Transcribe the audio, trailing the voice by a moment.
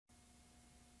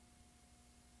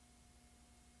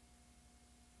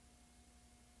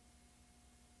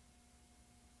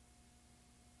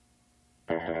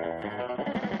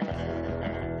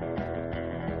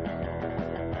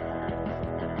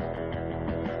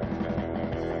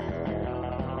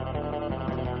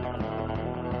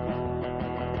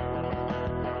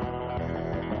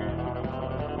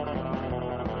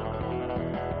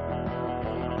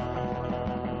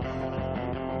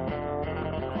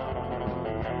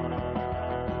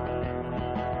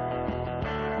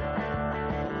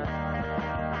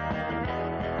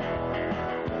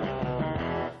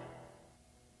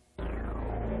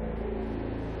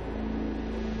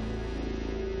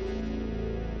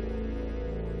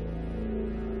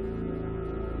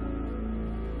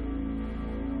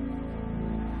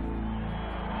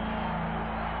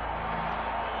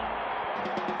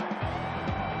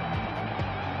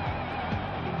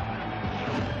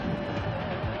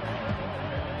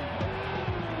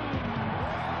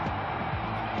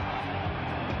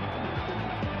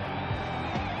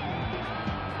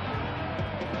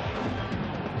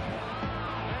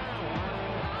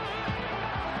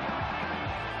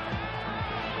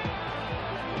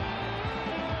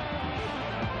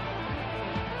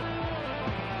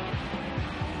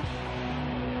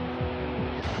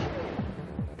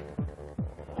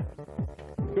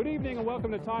Good evening and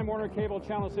welcome to Time Warner Cable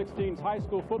Channel 16's High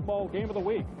School Football Game of the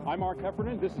Week. I'm Mark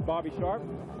Heffernan, this is Bobby Sharp.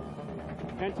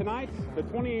 And tonight, the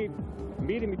 28th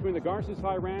meeting between the Garces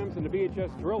High Rams and the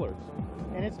BHS Drillers.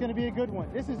 And it's going to be a good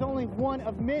one. This is only one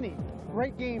of many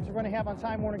great games we're going to have on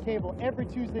Time Warner Cable every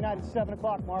Tuesday night at 7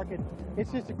 o'clock, Mark.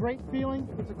 It's just a great feeling.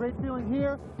 It's a great feeling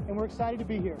here, and we're excited to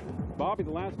be here. Bobby,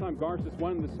 the last time Garces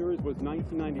won the series was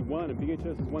 1991, and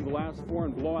BHS has won the last four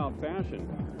in blowout fashion.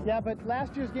 Yeah, but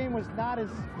last year's game was not as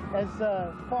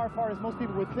far apart as most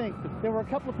people would think. There were a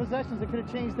couple of possessions that could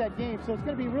have changed that game, so it's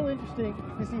going to be really interesting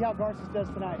to see how Garces does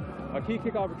tonight. A key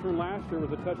kickoff return last year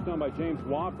was a touchdown by James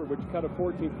Wofford, which cut a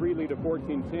 14-3 lead to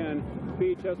 14-10.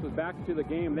 BHS was back to the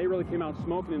game. They really came out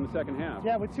smoking in the second half.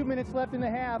 Yeah, with 2 minutes left in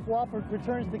the half, Wofford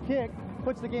returns the kick,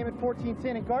 puts the game at 14-10,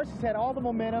 and Garces had all the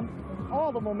momentum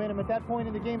at that point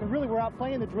in the game, and really were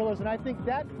outplaying the Drillers, and I think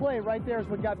that play right there is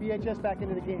what got BHS back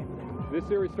into the game. This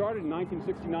series started in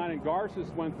 1969, and Garces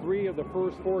won 3 of the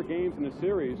first 4 games in the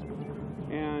series.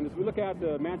 And as we look at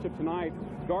the matchup tonight,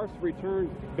 Garces returned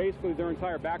basically their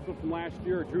entire backfield from last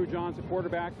year. Drew Johns, the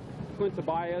quarterback, Clint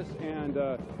Tobias, and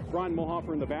Brian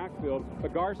Mulhofer in the backfield.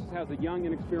 But Garces has a young,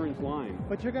 inexperienced line.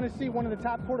 But you're going to see one of the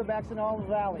top quarterbacks in all the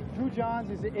Valley. Drew Johns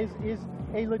is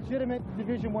a legitimate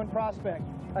Division I prospect.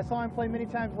 I saw him play many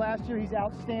times last year. He's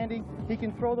outstanding. He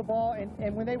can throw the ball,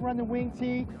 and when they run the wing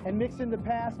tee and mix in the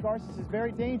pass, Garces is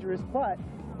very dangerous. But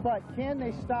can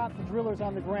they stop the Drillers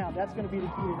on the ground? That's going to be the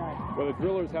key tonight. Well, the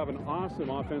Drillers have an awesome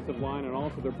offensive line, and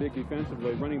also they're big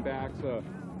defensively. Running backs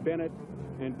Bennett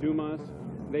and Dumas.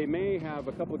 They may have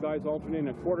a couple of guys alternating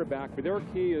at quarterback, but their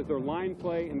key is their line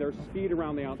play and their speed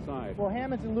around the outside. Well,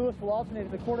 Hammonds and Lewis will alternate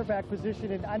at the quarterback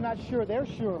position, and I'm not sure they're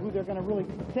sure who they're going to really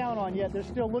count on yet. They're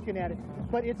still looking at it.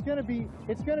 But it's going to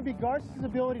be Garces'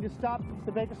 ability to stop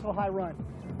the Bakersfield high run.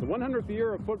 The 100th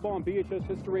year of football in BHS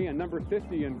history and number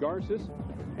 50 in Garces.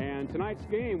 And tonight's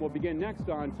game will begin next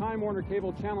on Time Warner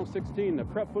Cable Channel 16, the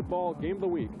Prep Football Game of the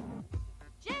Week.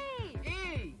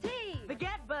 G-E-T. The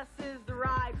Get Bus is the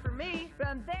ride for me.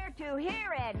 From there to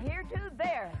here and here to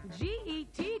there.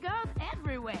 G-E-T goes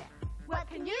everywhere. What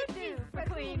can you do for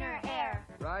cleaner air?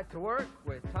 Ride to work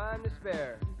with time to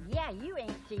spare. Yeah, you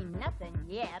ain't seen nothing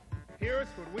yet. Here's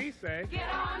what we say. Get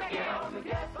on the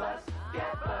Get Bus,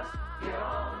 Get Bus, get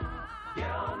on. Get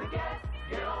on the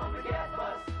Get on the Get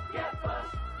Bus, Get Bus,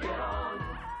 get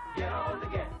on. Get on the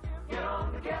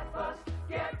Get Bus,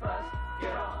 Get Bus,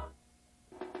 get on.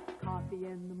 Coffee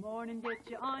in the morning,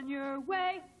 get you on your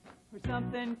way. Or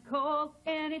something cold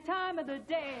any time of the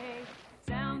day.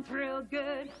 Sounds real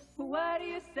good, what do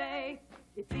you say?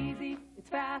 It's easy, it's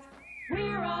fast,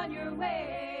 we're on your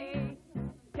way.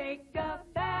 Take a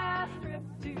fast trip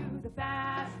to the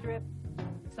fast trip.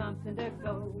 Something to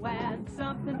go and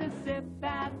something to sip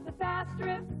at the fast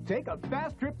trip. Take a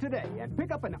fast trip today and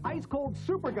pick up an ice-cold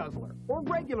Super Guzzler or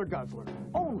regular Guzzler,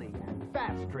 only at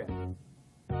Fast Trip.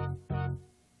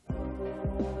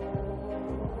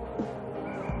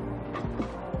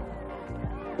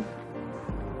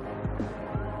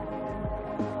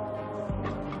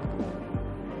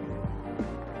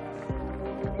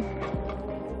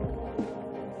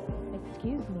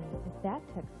 Excuse me, is that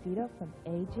tuxedo from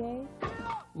AJ?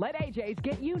 Let AJ's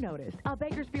get you noticed. A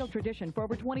Bakersfield tradition for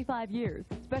over 25 years,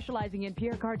 specializing in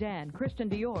Pierre Cardin, Christian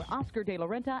Dior, Oscar de la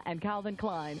Renta, and Calvin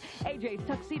Klein. AJ's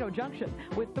Tuxedo Junction,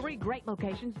 with 3 great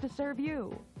locations to serve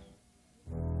you.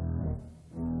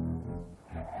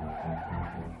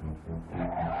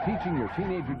 Teaching your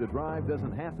teenager to drive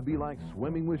doesn't have to be like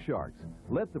swimming with sharks.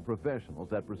 Let the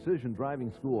professionals at Precision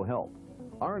Driving School help.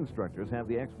 Our instructors have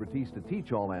the expertise to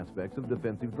teach all aspects of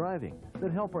defensive driving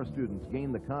that help our students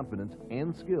gain the confidence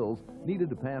and skills needed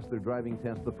to pass their driving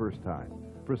test the first time.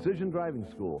 Precision Driving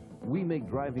School, we make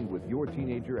driving with your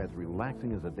teenager as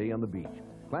relaxing as a day on the beach.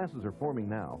 Classes are forming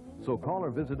now, so call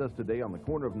or visit us today on the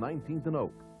corner of 19th and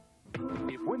Oak.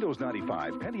 If Windows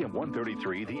 95, Pentium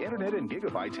 133, the Internet, and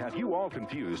gigabytes have you all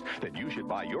confused, then you should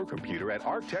buy your computer at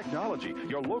Arc Technology,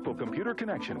 your local computer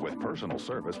connection with personal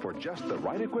service for just the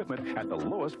right equipment at the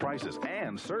lowest prices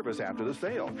and service after the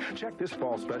sale. Check this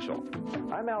fall special.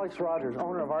 I'm Alex Rogers,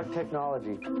 owner of Arc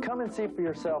Technology. Come and see for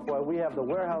yourself why we have the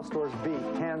warehouse stores beat,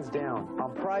 hands down,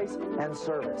 on price and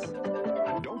service.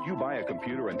 Don't you buy a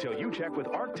computer until you check with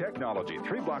Arc Technology,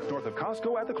 3 blocks north of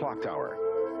Costco at the Clock Tower.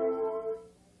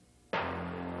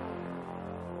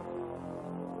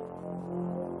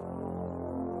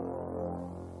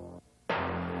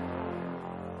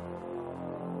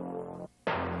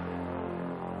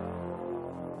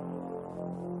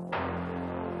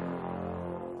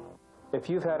 If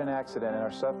you've had an accident and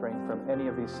are suffering from any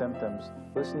of these symptoms,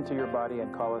 listen to your body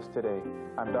and call us today.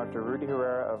 I'm Dr. Rudy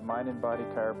Herrera of Mind and Body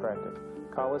Chiropractic.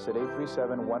 Call us at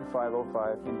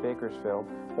 837-1505 in Bakersfield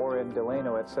or in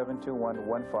Delano at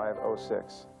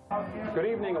 721-1506. Good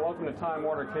evening and welcome to Time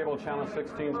Warner Cable Channel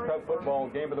 16's Prep Football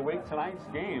Game of the Week. Tonight's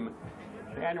game,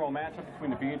 the annual matchup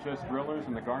between the BHS Drillers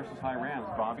and the Garces High Rams.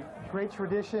 Bobby? Great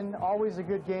tradition, always a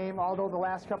good game, although the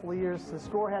last couple of years the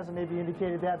score hasn't maybe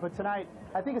indicated that, but tonight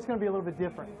I think it's going to be a little bit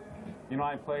different. You know,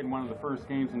 I played one of the first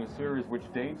games in the series, which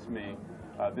dates me.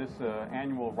 This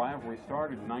annual rivalry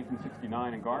started in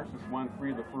 1969, and Garces won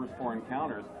 3 of the first 4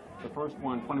 encounters. The first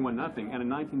one, 21-0, and in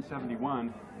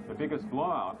 1971, the biggest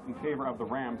blowout in favor of the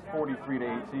Rams,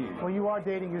 43-18. Well, you are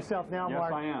dating yourself now, yes,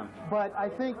 Mark. Yes, I am. But I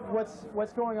think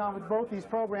what's going on with both these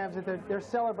programs is that they're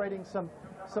celebrating some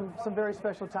very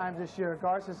special times this year.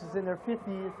 Garces is in their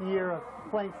 50th year of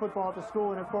playing football at the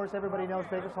school, and of course everybody knows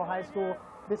Bakersfield High School.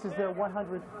 This is their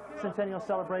 100th centennial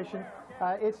celebration.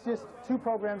 It's just 2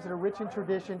 programs that are rich in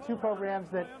tradition, 2 programs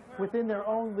that within their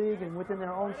own league and within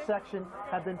their own section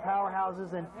have been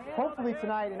powerhouses, and hopefully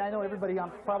tonight, and I know everybody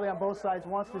probably on both sides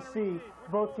wants to see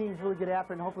both teams really get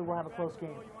after it, and hopefully we'll have a close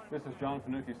game. This is John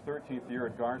Finuca's 13th year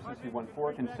at Garces. He won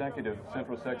 4 consecutive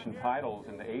Central Section titles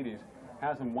in the 80s.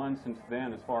 Hasn't won since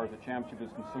then as far as the championship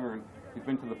is concerned. He's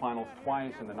been to the finals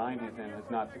twice in the 90s and has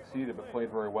not succeeded, but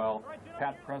played very well.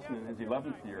 Pat Preston in his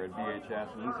 11th year at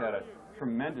BHS, and he's had a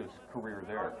tremendous career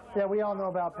there. Yeah, we all know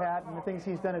about Pat and the things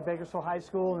he's done at Bakersfield High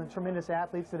School and the tremendous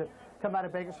athletes that have come out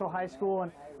of Bakersfield High School.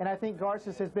 And I think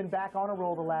Garces has been back on a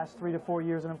roll the last 3 to 4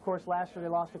 years. And of course, last year they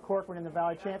lost to Corcoran in the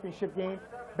Valley Championship game.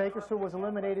 Bakersfield was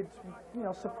eliminated, you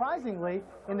know, surprisingly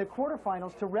in the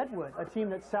quarterfinals to Redwood, a team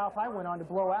that South High went on to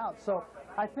blow out. So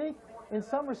I think in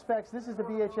some respects, this is the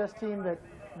BHS team that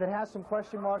has some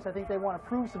question marks. I think they want to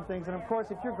prove some things. And of course,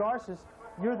 if you're Garces,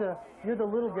 you're the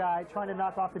little guy trying to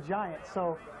knock off the giant,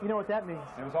 so you know what that means.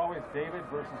 It was always David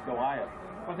versus Goliath.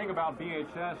 One thing about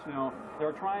BHS, you know,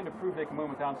 they're trying to prove they can win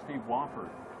without Steve Wofford.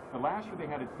 But last year they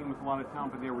had a team with a lot of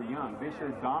talent, but they were young. This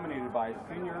year dominated by a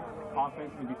senior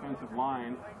offensive and defensive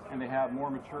line, and they have more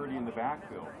maturity in the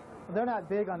backfield. They're not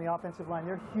big on the offensive line.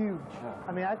 They're huge. Yeah.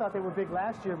 I mean, I thought they were big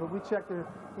last year, but we checked their,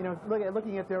 you know,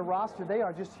 looking at their roster, they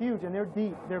are just huge, and they're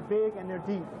deep. They're big, and they're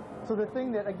deep. So the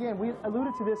thing that, again, we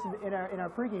alluded to this in our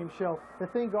pregame show, the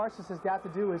thing Garces has got to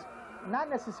do is not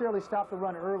necessarily stop the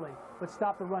run early, but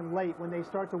stop the run late when they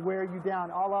start to wear you down.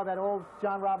 A la that old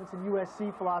John Robinson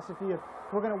USC philosophy of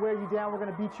we're going to wear you down, we're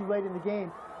going to beat you late in the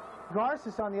game.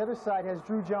 Garces on the other side has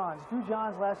Drew Johns. Drew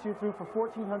Johns last year threw for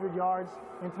 1,400 yards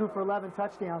and threw for 11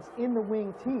 touchdowns in the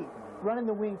wing T, running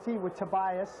the wing T with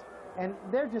Tobias. And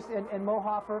they're just, and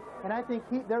Mohoffer, and I think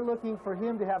they're looking for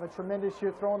him to have a tremendous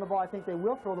year throwing the ball. I think they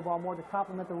will throw the ball more to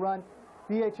complement the run.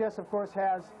 BHS, of course,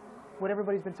 has what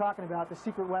everybody's been talking about, the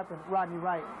secret weapon, Rodney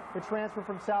Wright. The transfer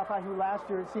from South High, who last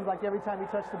year, it seemed like every time he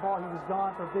touched the ball, he was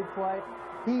gone for a big play.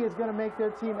 He is going to make their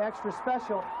team extra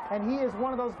special, and he is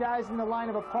one of those guys in the line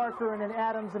of a Parker and an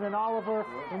Adams and an Oliver,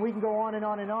 and we can go on and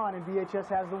on and on, and BHS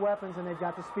has the weapons, and they've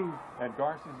got the speed. And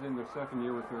Garces is in their 2nd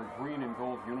year with their green and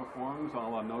gold uniforms, a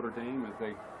la Notre Dame, as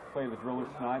they play the Drillers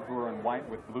tonight, who are in white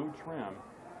with blue trim.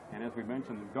 And as we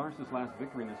mentioned, Garces' last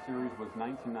victory in this series was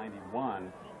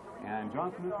 1991. And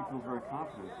John Finucci feels very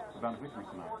confident about a victory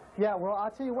tonight. Yeah, well, I'll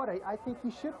tell you what, I think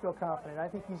he should feel confident. I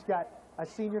think he's got a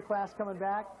senior class coming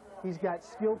back. He's got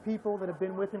skilled people that have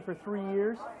been with him for 3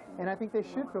 years, and I think they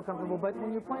should feel comfortable. But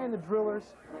when you're playing the drillers,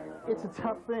 it's a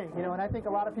tough thing, you know, and I think a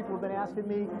lot of people have been asking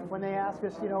me when they ask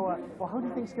us, you know, well, who do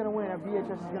you think is going to win?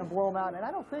 VHS is going to blow them out, and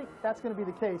I don't think that's going to be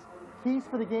the case. Keys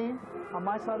for the game on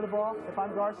my side of the ball, if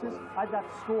I'm Garces, I've got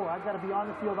to score. I've got to be on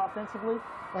the field offensively,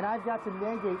 and I've got to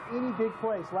negate any big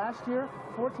plays. Last year,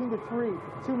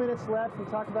 14-3, 2 minutes left. We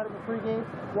talked about it in the pregame.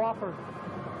 Wofford,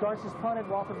 Garces punted,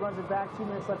 Wofford runs it back, 2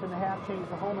 minutes left in the half, changes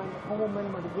the whole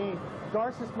momentum of the game.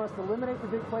 Garces must eliminate the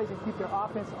big plays and keep their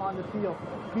offense on the field.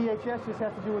 VHS just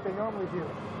have to do what they normally do.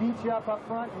 Beat you up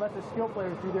front and let the skill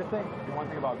players do their thing. The one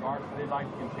thing about Garces, they like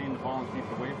to contain the ball and keep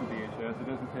it away from VHS. It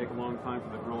doesn't take a long time for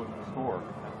the drillers to score.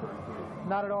 That's very true.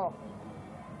 Not at all.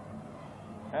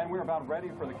 And we're about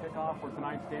ready for the kickoff for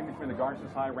tonight's game between the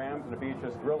Garces High Rams and the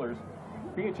VHS Drillers.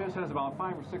 VHS has about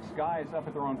 5 or 6 guys up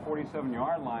at their own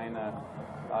 47-yard line,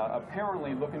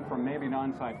 apparently looking for maybe an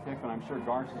onside kick, but I'm sure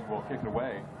Garces will kick it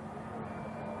away.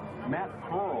 Matt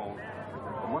Curl,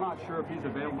 we're not sure if he's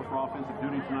available for offensive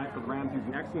duty tonight for the Rams. He's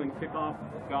an excellent kickoff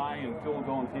guy and field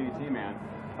goal and PAT man.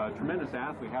 Tremendous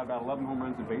athlete, had about 11 home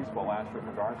runs in baseball last year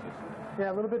for Garces.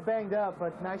 Yeah, a little bit banged up,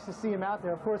 but nice to see him out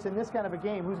there. Of course, in this kind of a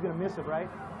game, who's going to miss it, right?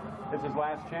 It's his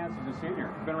last chance as a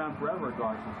senior. He's been around forever at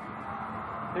Garces.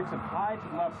 Takes it high to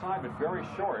the left side, but very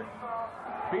short.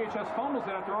 VHS fumbles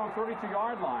it at their own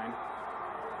 32-yard line.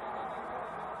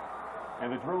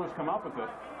 And the Drillers come up with it.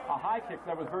 A high kick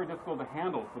that was very difficult to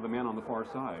handle for the man on the far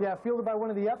side. Yeah, fielded by one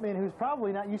of the up men who's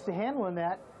probably not used to handling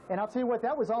that. And I'll tell you what,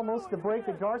 that was almost the break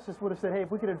that Garces would have said, hey,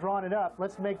 if we could have drawn it up,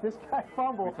 let's make this guy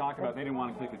fumble. We talked about they didn't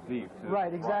want to kick it deep, too.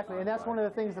 Right, exactly. And that's one of the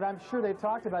things that I'm sure they've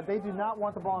talked about. They do not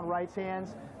want the ball in Wright's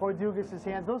hands or Dugas's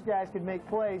hands. Those guys can make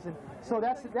plays. And so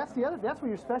that's where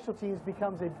your special teams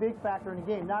becomes a big factor in the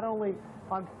game, not only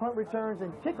on punt returns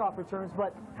and kickoff returns,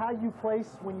 but how you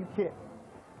place when you kick.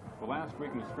 Well, last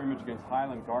week in the scrimmage against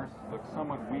Highland, Garces looked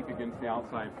somewhat weak against the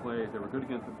outside plays. They were good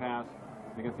against the pass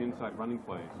and against the inside running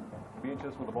plays.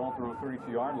 VHS with the ball at their own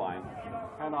 32-yard line.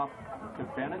 Hand off to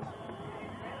Bennett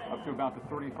up to about the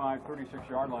 35,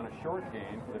 36-yard line. A short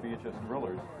gain for the VHS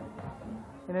Drillers.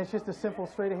 And it's just a simple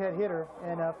straight-ahead hitter.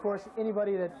 And, of course,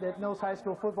 anybody that knows high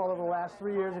school football over the last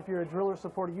 3 years, if you're a Driller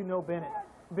supporter, you know Bennett.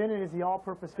 Bennett is the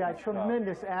all-purpose guy,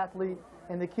 tremendous athlete,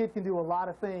 and the kid can do a lot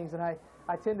of things. And I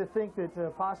tend to think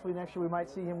that possibly next year we might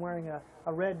see him wearing a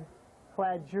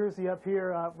red-clad jersey up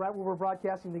here right where we're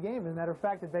broadcasting the game. As a matter of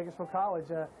fact, at Bakersfield College,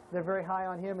 they're very high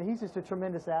on him, and he's just a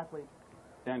tremendous athlete.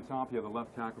 Dan Tapia, the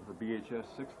left tackle for BHS,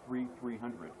 6'3",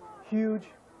 300. Huge.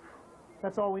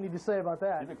 That's all we need to say about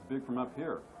that. He looks big from up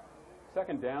here.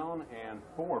 Second down and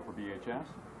 4 for BHS.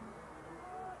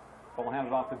 Ball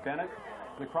handed off to Bennett.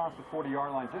 They cross the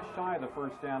 40-yard line, just shy of the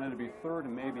first down. It'll be 3rd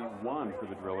and maybe 1 for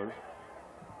the Drillers.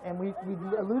 And we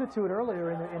alluded to it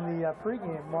earlier in the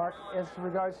pregame, Mark, as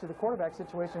regards to the quarterback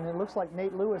situation. It looks like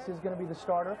Nate Lewis is going to be the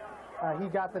starter. He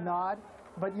got the nod.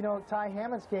 But, you know, Ty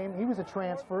Hammond's game, he was a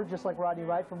transfer, just like Rodney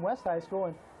Wright from West High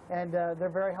School, and they're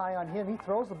very high on him. He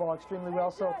throws the ball extremely well.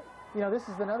 So, you know, this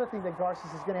is another thing that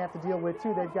Garces is going to have to deal with,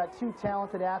 too. They've got 2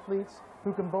 talented athletes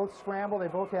who can both scramble. They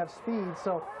both have speed.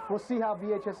 So we'll see how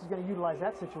VHS is going to utilize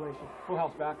that situation. Full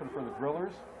house backing for the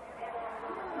Drillers.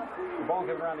 The ball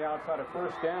given around the outside of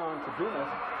first down to Dumas.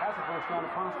 Has the first down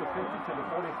across the 50 to the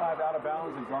 45 out of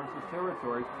bounds in Garces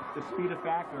territory. The speed a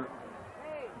factor,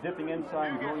 dipping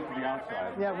inside and going to the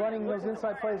outside. Yeah, running those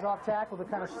inside plays off tackle to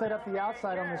kind of set up the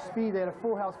outside on the speed. They had a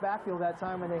full house backfield that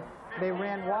time when they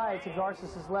ran wide to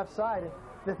Garces' left side. And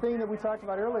the thing that we talked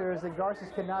about earlier is that Garces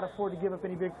cannot afford to give up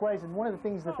any big plays. And one of the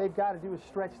things that they've got to do is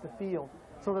stretch the field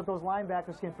so that those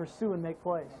linebackers can pursue and make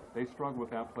plays. They struggled with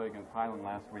that play against Highland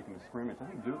last week in the scrimmage. I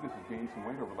think Dugas has gained some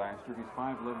weight over last year. He's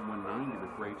 5'11", 190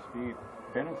 with great speed.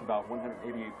 Bennett's about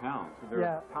 188 pounds. So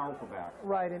they're powerful backs.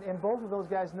 Right, and both of those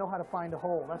guys know how to find a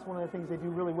hole. That's one of the things they do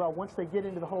really well. Once they get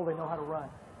into the hole, they know how to run.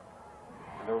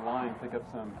 And their line pick up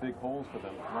some big holes for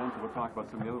them to run. So we'll talk about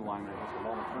some of the other linemen. The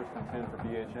ball is 1st and 10 for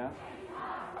BHS.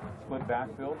 Split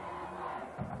backfield.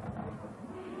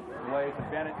 Play to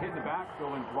Bennett, hit the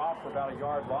backfield and dropped for about a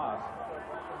yard loss.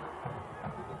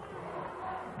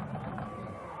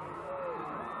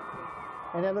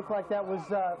 And it looked like that was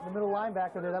the middle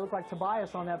linebacker there. That looked like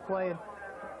Tobias on that play. And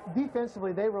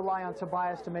defensively, they rely on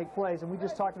Tobias to make plays. And we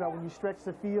just talked about when you stretch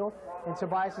the field and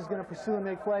Tobias is going to pursue and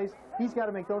make plays, he's got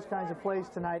to make those kinds of plays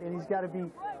tonight. And he's got to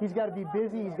be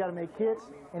busy, he's got to make hits,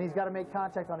 and he's got to make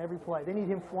contact on every play. They need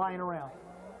him flying around.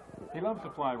 He loves to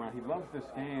fly around. He loves this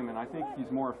game, and I think he's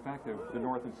more effective the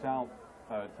north and south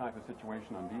type of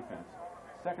situation on defense.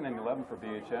 2nd and 11 for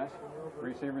BHS.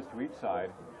 Receivers to each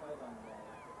side.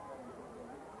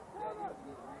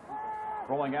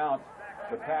 Rolling out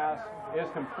The pass is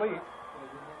complete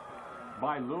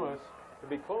by Lewis. To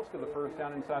be close to the first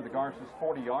down inside the Garces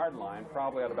 40-yard line,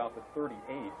 probably at about the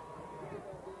 38.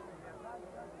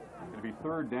 It'll be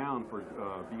third down for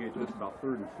BHS, about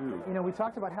 3rd and 2. You know, we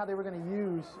talked about how they were going to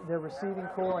use their receiving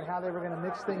core and how they were going to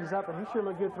mix things up, and he sure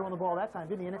looked good throwing the ball that time,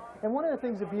 didn't he? And one of the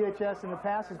things that BHS in the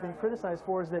past has been criticized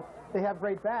for is that they have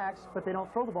great backs, but they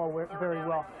don't throw the ball very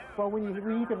well. Well, when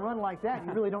you can run like that,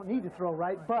 you really don't need to throw,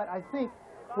 right? But I think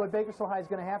what Bakersfield High is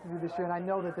going to have to do this year, and I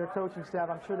know that their coaching staff,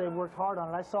 I'm sure they've worked hard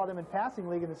on it. I saw them in passing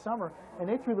league in the summer, and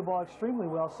they threw the ball extremely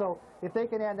well. So if they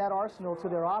can add that arsenal to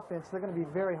their offense, they're going to be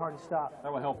very hard to stop.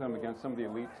 That will help them against some of the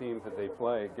elite teams that they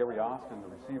play. Gary Austin, the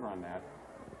receiver on that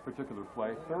particular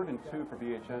play. 3rd and 2 for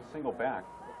BHS, single back.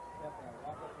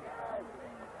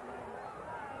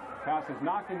 Pass is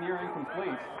knocked in the air,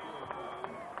 incomplete.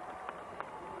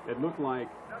 It looked like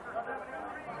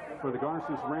for the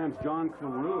Garces Rams, John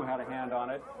Carew had a hand on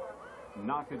it,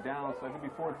 knocked it down, so it'll be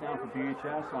 4th down for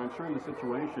BHS. So I'm sure in the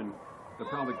situation, they'll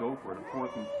probably go for it. 4th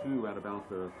and 2 at about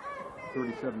the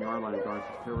 37-yard line of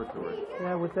Garces territory.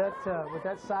 Yeah, with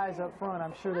that size up front,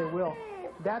 I'm sure they will.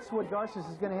 That's what Garces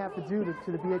is going to have to do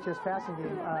to the BHS passing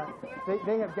game.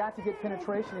 They have got to get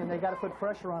penetration, and they got to put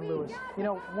pressure on Lewis. You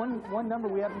know, one number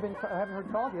we haven't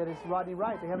heard called yet is Rodney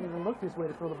Wright. They haven't even looked his way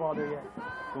to throw the ball there yet.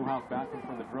 Schoolhouse backfield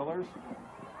for the Drillers.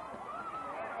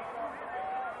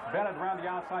 Bennett around the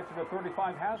outside to the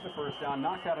 35, has the first down,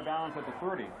 knocked out of bounds at the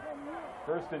 30.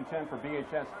 1st and 10 for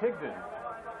BHS. Higdon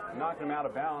knocked him out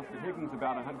of bounds, but Higgins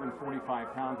about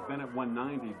 145 pounds. Bennett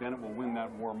 190. Bennett will win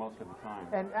that war most of the time.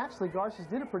 And actually, Garces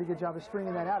did a pretty good job of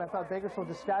stringing that out. I thought Bakersfield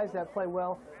disguised that play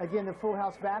well. Again, the full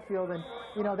house backfield, and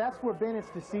you know that's where Bennett's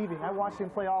deceiving. I watched him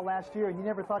play all last year, and you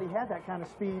never thought he had that kind of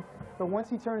speed. But once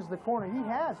he turns the corner, he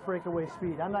has breakaway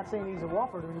speed. I'm not saying he's a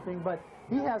Wofford or anything, but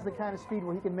he has the kind of speed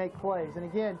where he can make plays. And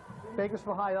again,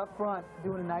 Bakersfield High up front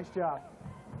doing a nice job.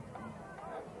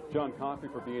 John Coffey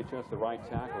for BHS, the right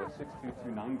tackle, at 6'2",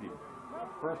 290.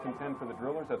 1st and 10 for the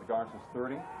Drillers at the Garces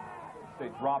 30. They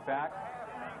drop back.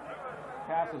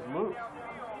 Pass is loose.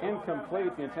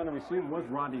 Incomplete. The intended receiver was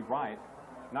Rodney Wright.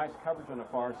 Nice coverage on the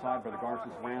far side by the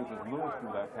Garces Rams as Lewis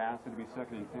threw that pass. It'd be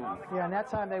 2nd and 10. Yeah, and that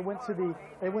time they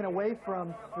went away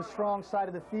from the strong side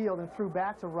of the field and threw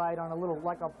back to Wright on a little,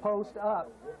 like a post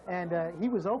up. And he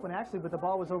was open, actually, but the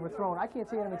ball was overthrown. I can't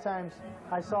tell you how many times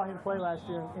I saw him play last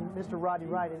year in Mr. Rodney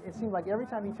Wright. It seemed like every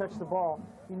time he touched the ball,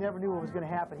 he never knew what was going to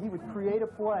happen. He would create a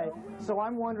play. So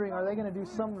I'm wondering, are they going to do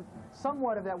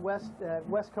somewhat of that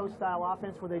West Coast style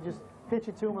offense where they just pitch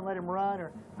it to him and let him run,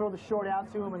 or throw the short out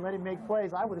to him and let him make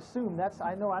plays? I would assume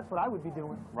I know that's what I would be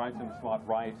doing. Wright's in the slot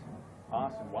right.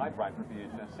 Austin wide right for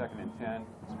BHS, 2nd and 10.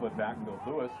 Split backfield.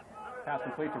 Lewis. Pass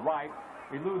complete to Wright.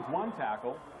 Eludes one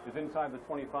tackle. Is inside the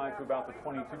 25 to about the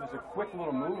 22. Just a quick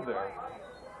little move there.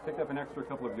 Picked up an extra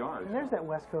couple of yards. And there's that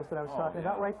West Coast that I was talking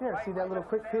about right there. See that little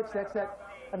quick pitch? That's that.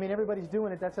 I mean, everybody's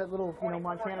doing it. That's that little, you know,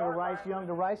 Montana to Rice, Young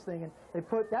to Rice thing. And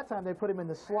that time they put him in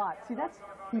the slot. See,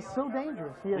 he's so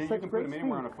dangerous. He has such great speed. You can put him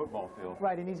anywhere on a football field.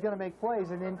 Right, and he's going to make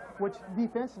plays. And then, which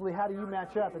defensively, how do you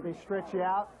match up? If they stretch you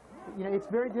out, you know, it's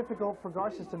very difficult for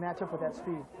Garces to match up with that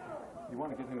speed. You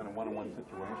want to get him in a one-on-one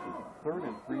situation. 3rd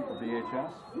and 3 for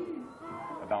BHS.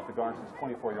 About the Garces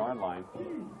 24-yard line.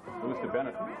 Lewis to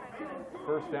Bennett.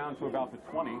 First down to about the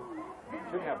 20.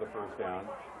 Should have the first down.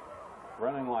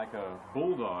 Running like a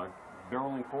bulldog,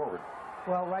 barreling forward.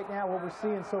 Well, right now what we're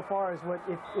seeing so far is what,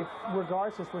 if we're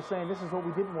Garces, we're saying this is what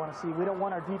we didn't want to see. We don't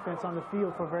want our defense on the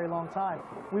field for a very long time.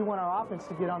 We want our offense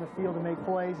to get on the field and make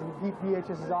plays and keep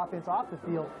BHS's offense off the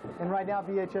field. And right now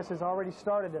BHS has already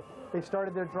started it. They've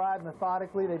started their drive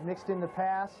methodically. They've mixed in the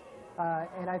pass.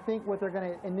 And I think what they're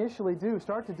going to initially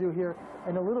start to do here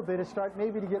in a little bit is start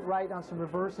maybe to get right on some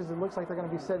reverses. It looks like they're going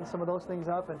to be setting some of those things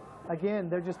up. And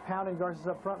again, they're just pounding Garces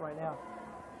up front right now.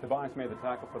 Tobias made the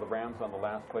tackle for the Rams on the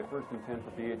last play. 1st and 10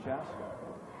 for BHS.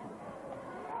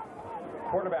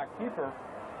 Quarterback keeper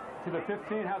to the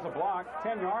 15, has a block.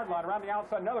 10-yard line around the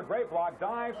outside. Another great block.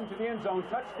 Dives into the end zone.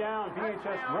 Touchdown,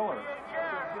 BHS Driller.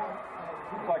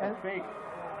 Looks like a fake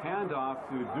handoff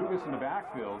to Dugas in the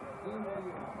backfield.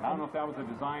 I don't know if that was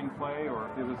a design play or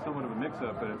if it was somewhat of a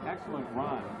mix-up, but an excellent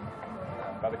run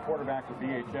by the quarterback for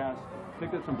BHS.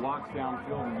 Picked up some blocks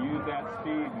downfield and used that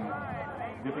speed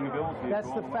and dipping ability. That's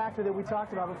the factor that we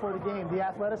talked about before the game, the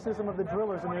athleticism of the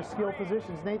Drillers and their skill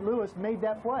positions. Nate Lewis made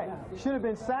that play. Should have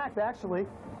been sacked, actually.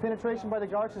 Penetration by the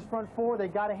Garces front four. They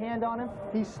got a hand on him.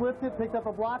 He slipped it, picked up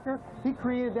a blocker. He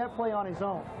created that play on his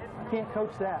own. Can't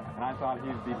coach that. And I thought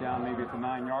he'd be down maybe at the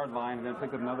 9-yard line and then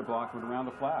picked up another block and went around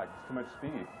the flag. It's too much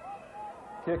speed.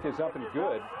 Kick is up and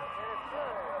good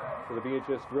for the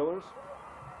BHS Drillers.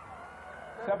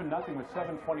 7-0 with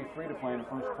 7:23 to play in the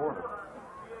first quarter.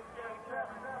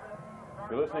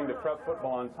 You're listening to Prep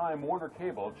Football on Time Warner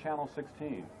Cable, Channel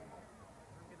 16.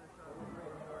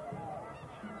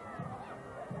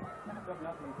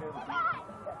 7-0 in favor of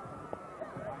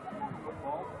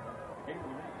football. Game of the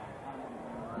week.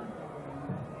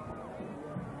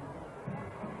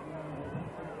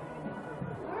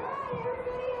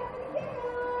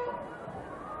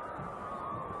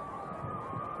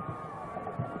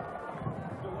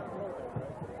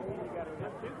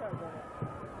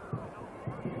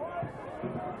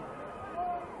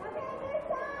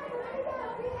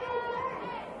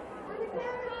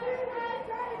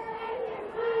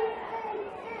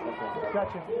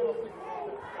 Gotcha.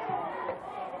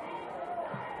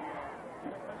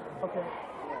 Okay.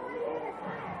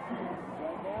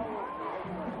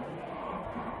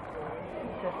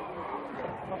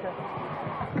 Okay.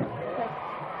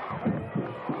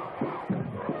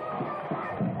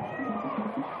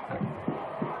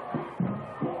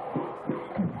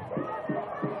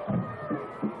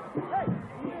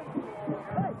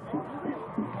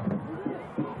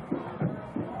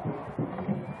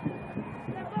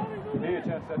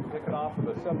 VHS set to pick it off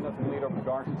with a 7-0 lead over the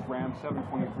Garces Rams.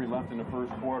 7:23 left in the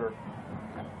first quarter.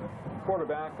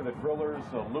 Quarterback for the Drillers,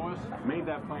 Lewis, made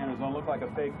that play on his own. Looked like a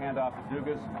fake handoff to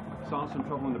Dugas. Saw some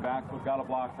trouble in the backfield, got a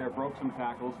block there, broke some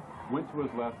tackles, went to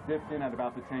his left, dipped in at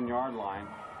about the 10-yard line.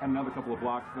 Had another couple of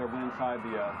blocks there, went inside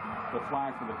the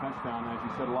flag for the touchdown. As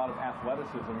you said, a lot of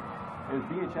athleticism. As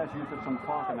VHS used up some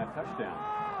clock on that touchdown.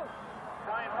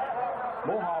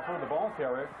 Mulhoffer, the ball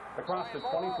carrier, across the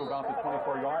 20 to about the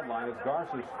 24-yard line as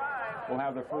Garces will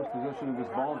have their first possession of this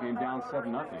ball game down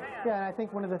 7-0. Yeah, and I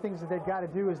think one of the things that they've got to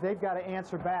do is they've got to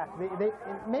answer back. They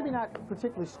maybe not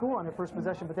particularly score on their first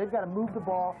possession, but they've got to move the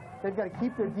ball. They've got to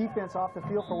keep their defense off the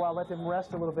field for a while, let them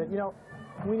rest a little bit. You know,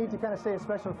 we need to kind of say a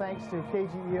special thanks to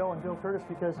KGEO and Bill Curtis,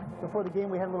 because before the game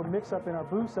we had a little mix-up in our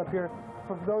booths up here.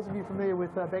 For those of you familiar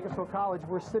with Bakersfield College,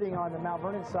 we're sitting on the Mount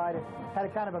Vernon side and had a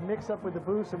kind of a mix-up with the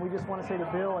booths, and we just want to say to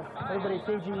Bill and everybody at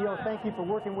KGEO, thank you for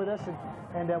working with us,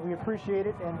 and we appreciate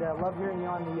it, and love hearing you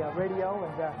on the radio,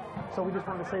 and so we just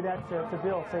wanted to say that to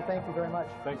Bill, say thank you very much.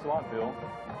 Thanks a lot, Bill.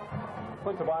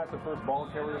 Clint Tobias, the first ball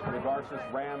carrier for the Garces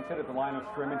Rams, hit at the line of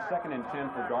scrimmage, 2nd and 10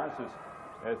 for Garces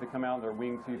as they come out in their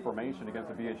wing T formation against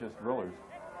the VHS Drillers.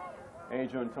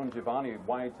 Ajo and Tony Giovanni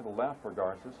wide to the left for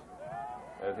Garces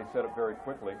as they set up very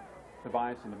quickly.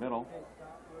 Tobias in the middle.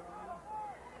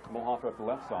 Mulhoffer up the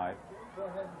left side.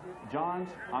 Johns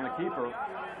on the keeper.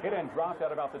 Hit and dropped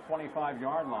at about the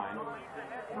 25-yard line.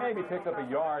 Maybe picked up a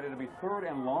yard. It'll be 3rd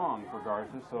and long for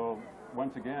Garces. So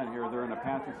once again, here they're in a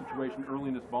passing situation early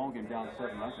in this ball game, down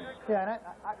 7-0. Yeah, and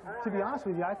I, to be honest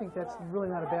with you, I think that's really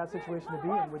not a bad situation to be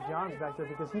in with Johns back there,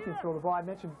 because he can throw the ball. I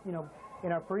mentioned, you know,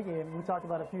 in our pregame, we talked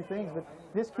about a few things, but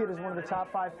this kid is one of the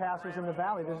top 5 passers in the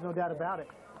Valley. There's no doubt about it.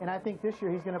 And I think this year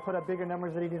he's going to put up bigger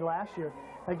numbers than he did last year.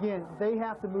 Again, they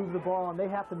have to move the ball, and they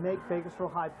have to make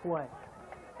Bakersfield High play.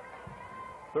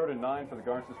 3rd and 9 for the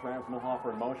Garces Rams.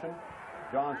 Mulhoffer in motion.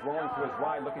 Johns rolling to his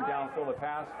right, looking downfield, the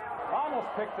pass. Almost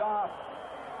picked off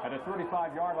at a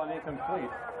 35-yard line, incomplete.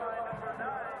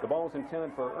 The ball was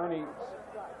intended for Ernie,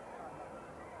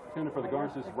 intended for the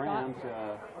Garces Rams.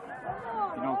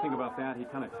 You don't think about that. He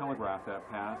kind of telegraphed that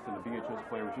pass, and the VHS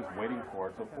player was just waiting for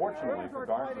it. So fortunately for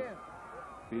Garces,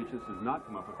 VHS has not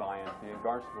come up with INT, and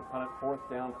Garces will punt it 4th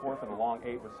down, 4th and a long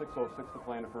 8 with 6:06 to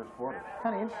play in the first quarter.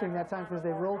 Kind of interesting that time, because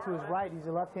they rolled to his right. He's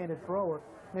a left-handed thrower.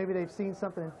 Maybe they've seen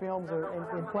something in films or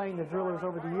in playing the Drillers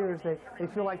over the years. They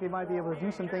feel like they might be able to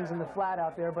do some things in the flat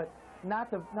out there, but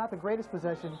not the greatest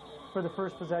possession for the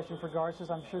first possession for Garces.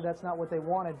 I'm sure that's not what they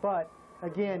wanted, but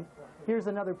again, here's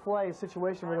another play, a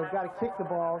situation where they've got to kick the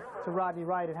ball to Rodney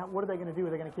Wright, and what are they going to do? Are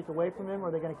they going to kick away from him, or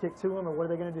are they going to kick to him, or what are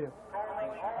they going to do?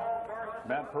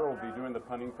 Matt Pearl will be doing the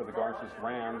punting for the Garces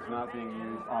Rams, not being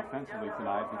used offensively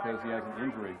tonight because he has an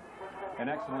injury. An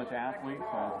excellent athlete,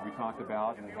 as we talked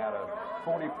about, and he had a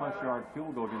 40-plus yard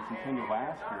field goal against Centennial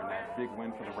last year in that big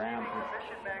win for the Rams, which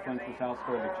clinched the South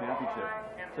Florida Championship.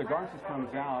 So Garces comes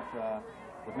out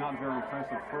with not a very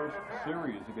impressive first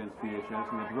series against VHS,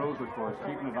 and the Drills, of course,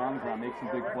 keeping it on the ground, make some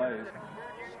big plays,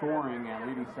 scoring and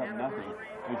leading 7-0.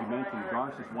 As you mentioned,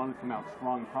 Garces wanted to come out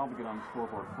strong, probably get on the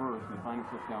scoreboard first, and find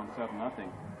themselves down 7-0.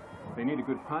 They need a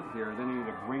good punt here. They need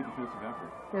a great defensive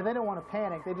effort. Yeah, they don't want to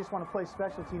panic. They just want to play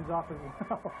special teams awfully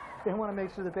well. They want to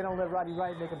make sure that they don't let Rodney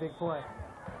Wright make a big play.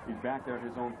 He's back there at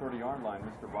his own 30-yard line,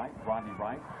 Mr. Wright, Rodney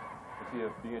Wright. Let's see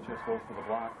if VHS goes for the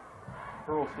block.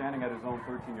 Pearl standing at his own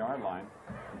 13-yard line.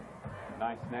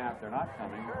 Nice snap. They're not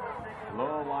coming.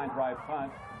 Low line drive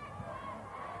punt.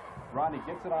 Rodney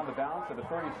gets it on the bounce at the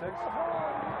 36.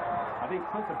 I think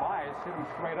Clint Tobias hit him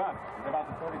straight up at about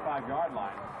the 35-yard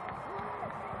line.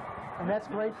 And that's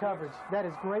great coverage. That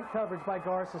is great coverage by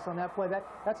Garces on that play.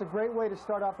 That's a great way to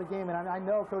start off the game. And I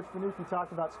know Coach Finucci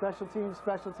talked about special teams,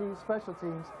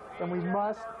 and we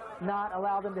must not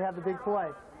allow them to have the big play.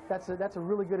 That's a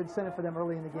really good incentive for them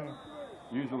early in the game.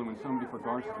 Usually when somebody for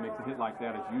Garces makes a hit like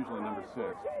that, it's usually number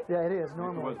 6. Yeah, it is,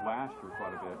 normally. It was last year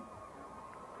quite a bit.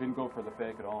 Didn't go for the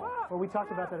fake at all. Well, we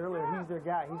talked about that earlier. He's their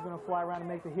guy. He's going to fly around and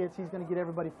make the hits. He's going to get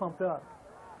everybody pumped up.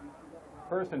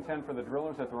 1st and 10 for the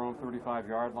Drillers at their own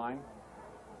 35-yard line.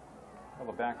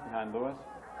 Couple backs behind Lewis.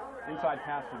 Inside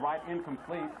pass to right,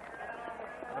 incomplete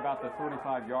at about the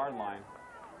 35-yard line.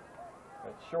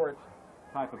 A short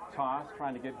type of toss,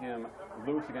 trying to get him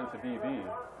loose against the DB.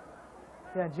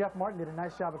 Yeah, Jeff Martin did a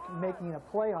nice job of making a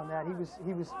play on that.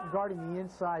 He was guarding the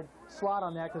inside slot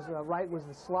on that because right was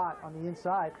the slot on the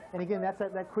inside. And again, that's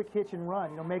that quick hitch and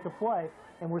run. You know, make a play,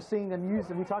 and we're seeing them use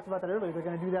it. We talked about that earlier. They're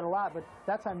going to do that a lot, but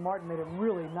that time Martin made a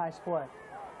really nice play.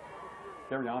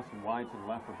 Gary Austin wide to the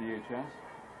left for BHS.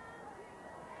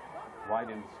 Wide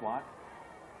in the slot.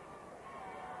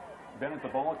 Bennett, the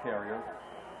ball carrier.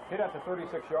 Hit at the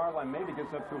 36-yard line, maybe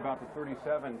gets up to about the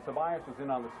 37. Tobias was in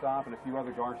on the stop, and a few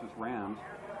other Garces Rams.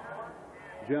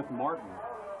 Jeff Martin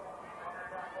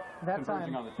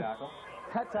converging on the tackle.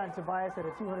 That time Tobias had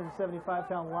a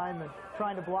 275-pound lineman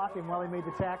trying to block him while he made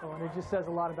the tackle, and it just says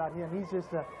a lot about him.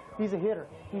 He's a hitter.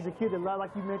 He's a kid that,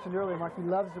 like you mentioned earlier, Mark, he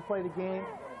loves to play the game,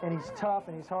 and he's tough,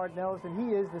 and he's hard-nosed, and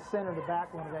he is the center, the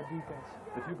backbone of that defense.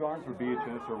 The two guards for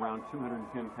BHS are around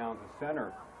 210 pounds. The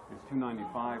center is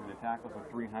 295, and the tackles are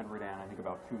 300 and I think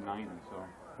about 290, so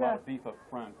a lot of beef up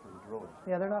front for the Drillers.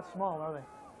 Yeah, they're not small, are they?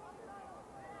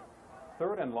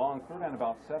 3rd and long, 3rd and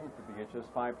about 7 for BHS,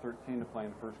 5:13 to play in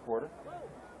the first quarter.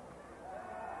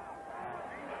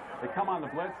 They come on the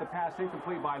blitz, the pass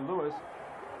incomplete by Lewis,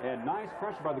 and nice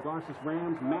pressure by the Garces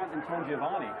Rams, Matt and Tom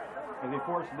Giovanni, as they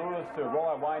forced Lewis to roll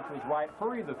out wide to his right,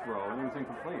 hurry the throw, and it was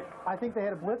incomplete. I think they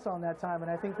had a blitz on that time, and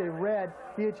I think they read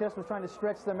BHS was trying to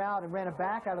stretch them out and ran a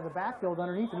back out of the backfield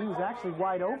underneath, and he was actually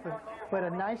wide open. But a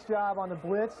nice job on the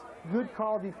blitz, good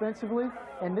call defensively,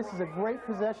 and this is a great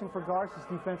possession for Garces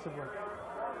defensively.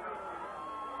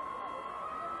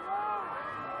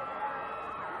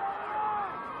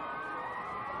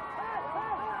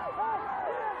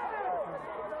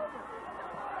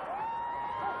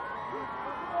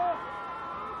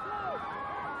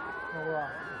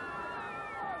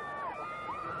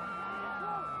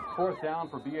 Fourth down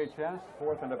for BHS,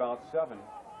 4th and about 7.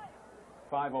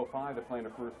 5:05 to play in the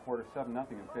first quarter,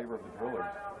 7-0 in favor of the Drillers.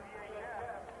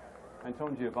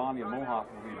 Antone Giovanni and Mohawk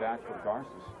will be back for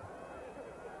Garces.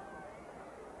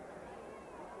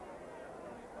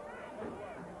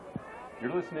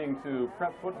 You're listening to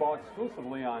Prep Football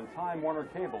exclusively on Time Warner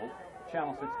Cable,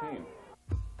 Channel 16.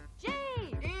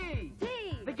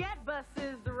 G-E-T, the Get Bus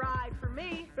is the ride for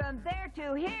me. From there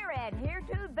to here and here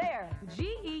to there.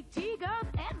 G-E-T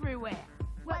goes everywhere.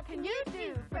 What can you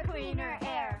do for cleaner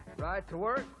air? Ride to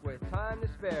work with time to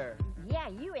spare. Yeah,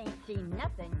 you ain't seen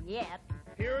nothing yet.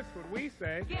 Here's what we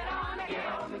say. Get on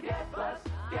the Get Bus,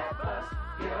 Get Bus,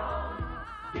 get on.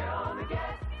 Get on the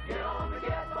Get on the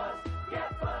Get Bus,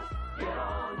 Get Bus, get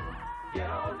on. Get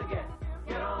on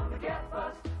the Get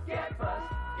Bus, Get Bus,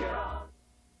 get on.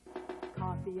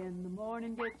 Coffee in the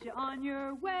morning, get you on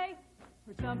your way.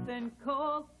 For something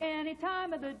cold any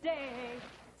time of the day.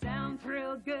 Sounds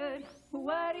real good,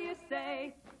 what do you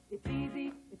say? It's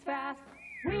easy, it's fast,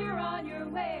 we're on your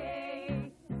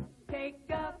way. Take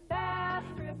a fast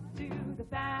trip to the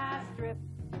fast trip.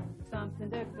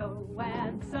 Something to go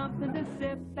and something to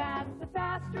sip at the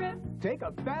fast trip. Take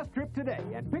a fast trip today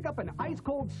and pick up an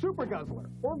ice-cold Super Guzzler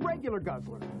or regular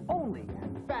Guzzler, only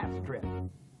at Fast Trip.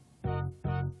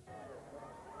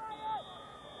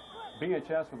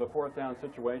 BHS with a 4th down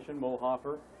situation.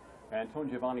 Mulhofer and Tone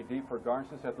Giovanni deep for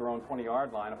Garces at their own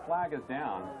 20-yard line. A flag is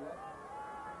down.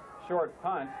 Short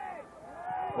punt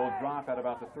will drop at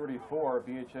about the 34.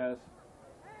 BHS,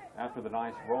 after the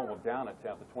nice roll, will down it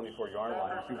at the 24-yard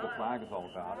line. See what the flag is all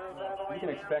about. You can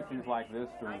expect things like this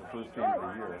during the first game of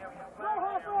the year.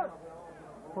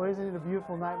 Well, isn't it a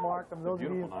beautiful night, Mark? I mean,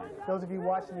 those of you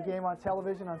watching the game on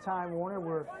television on Time Warner,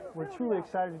 we're truly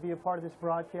excited to be a part of this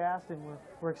broadcast, and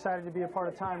we're excited to be a part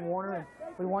of Time Warner, and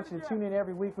we want you to tune in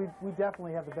every week. We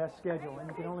definitely have the best schedule, and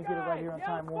you can only get it right here on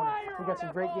Time Warner. We've got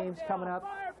some great games coming up.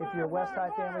 If you're a West High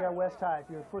fan, we got West High. If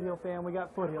you're a Foothill fan, we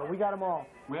got Foothill. We got them all.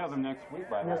 We have them next week,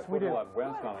 by the way. Yes, we do. We'll have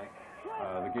West on it,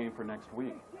 the game for next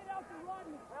week,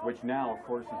 which now, of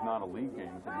course, is not a league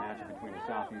game. It's a match between the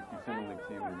Southeast Central League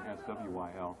team and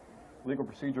SWYL. Legal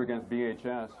procedure against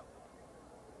BHS.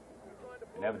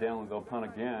 And evidently they'll punt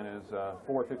again as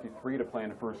 4:53 to play in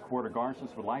the first quarter.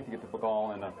 Garces would like to get the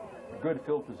ball in a good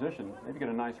field position. Maybe get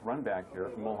a nice run back here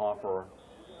from Mulhoff or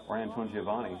Anton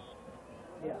Giovanni.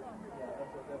 Yeah.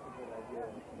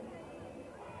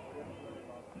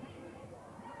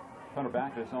 Punter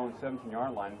back to his own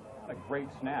 17-yard line. A great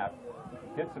snap.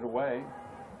 Hits it away.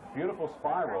 Beautiful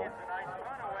spiral.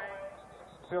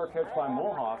 Fair catch by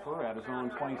Mulhofer at his own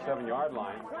 27-yard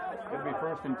line. It'll be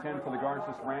 1st and 10 for the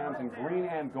Garces Rams in green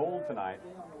and gold tonight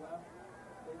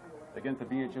against the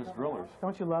BHS Drillers.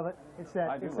 Don't you love it? It's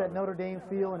that Notre Dame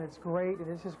feel, and it's great, and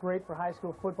it's just great for high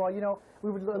school football. You know,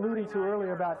 we were alluding to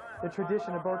earlier about the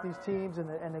tradition of both these teams and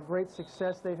the great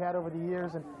success they've had over the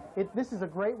years, and this is a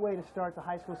great way to start the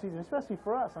high school season, especially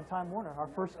for us on Time Warner, our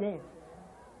first game.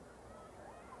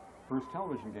 First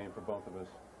television game for both of us.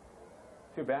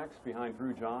 Two backs behind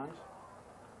Drew Johns.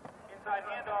 Inside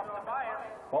handoff to Tobias.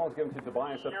 Ball is given to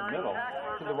Tobias up the middle.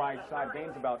 To the right side,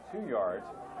 gains about 2 yards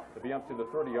to be up to the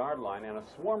 30-yard line, and a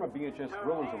swarm of BHS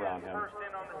Drillers around him.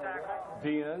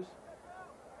 Diaz.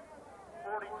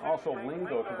 Also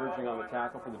Lingo converging on the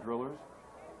tackle for the Drillers.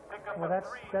 Well, that's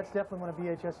definitely one of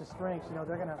BHS's strengths. You know,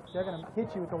 they're gonna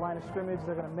hit you at the line of scrimmage.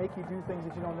 They're gonna make you do things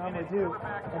that you don't normally do.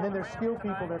 And then their skill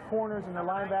people, their corners and their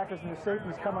linebackers and their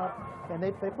safeties come up and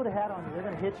they put a hat on you. They're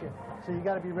gonna hit you. So you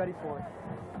got to be ready for it.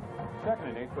 2nd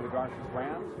and 8 for the Garces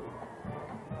Rams.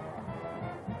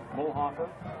 Mulhofer,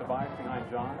 Tobias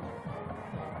behind Johns.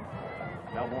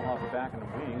 Now Mulhofer back in the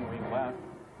wing left.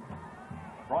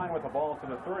 Bryan with the ball to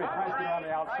the 30, tries to get on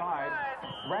the outside,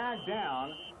 dragged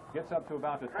down. Gets up to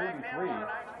about the 33.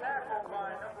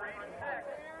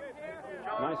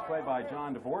 Nice play by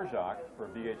John Dvorak for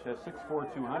BHS,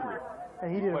 6'4", 200.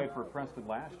 And he played for Preston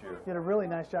last year. Did a really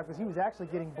nice job because he was actually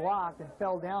getting blocked and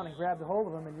fell down and grabbed a hold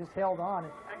of him and just held on.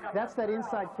 And that's that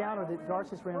inside counter that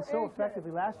Garces ran so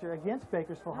effectively last year against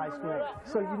Bakersfield High School.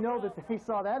 So you know that they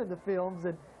saw that in the films,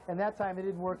 and that time it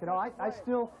didn't work at all. I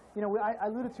still, you know, I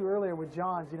alluded to earlier with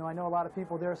Johns, you know, I know a lot of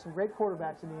people, there are some great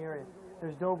quarterbacks in the area.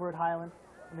 There's Dover at Highland.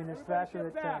 I mean, there's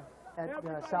Thrasher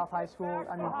at South High School.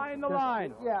 I mean, behind the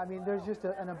line. Yeah, I mean, there's just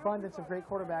an abundance of great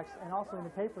quarterbacks. And also in the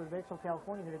paper, Bakersfield,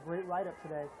 California did a great write-up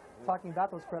today talking about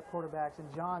those prep quarterbacks,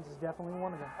 and Johns is definitely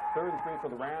one of them. 3rd and 3 for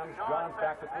the Rams. Johns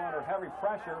back to throw under heavy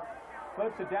pressure.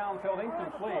 Flips it downfield,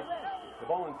 incomplete. The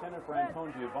ball intended for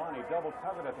Anton Giovanni, double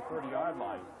covered at the 30-yard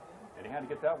line. And he had to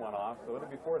get that one off, so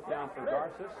it'll be 4th down for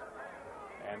Garces.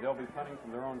 And they'll be punting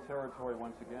from their own territory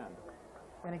once again.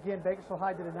 And again, Bakersfield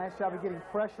High did a nice job of getting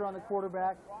pressure on the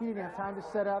quarterback. He didn't have time to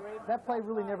set up. That play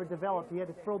really never developed. He had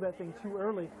to throw that thing too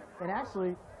early. And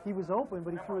actually, he was open,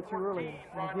 but he threw it too early.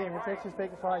 And again, it's just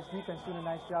Bakersfield High's defense doing a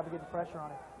nice job of getting pressure on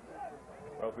it.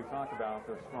 Well, as we talked about,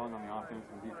 they're strong on the offensive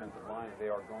and defensive line. They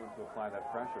are going to apply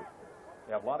that pressure.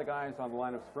 They have a lot of guys on the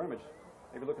line of scrimmage,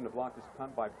 maybe looking to block this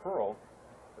punt by Pearl,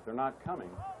 but they're not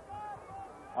coming.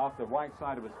 Off the right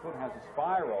side of his foot has a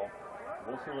spiral.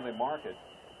 We'll see where they mark it.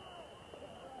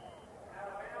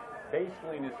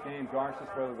 Basically, in this game, Garces,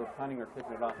 whether they're punting or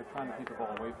kicking it off, they're trying to keep the ball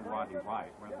away from Rodney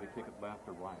Wright, whether they kick it left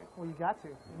or right. Well, you got to.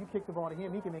 You kick the ball to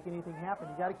him, he can make anything happen.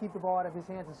 You got to keep the ball out of his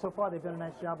hands, and so far they've done a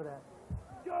nice job of that.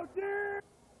 Go, dear!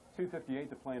 2:58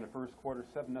 to play in the first quarter,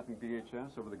 7-0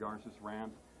 BHS over the Garces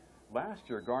Rams. Last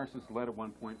year, Garces led at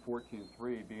one point 14-3.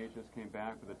 BHS came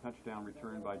back with a touchdown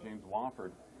return by James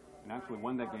Wofford and actually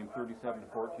won that game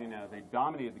 37-14. They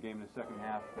dominated the game in the second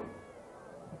half.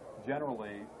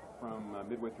 Generally, from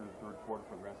midway through the third quarter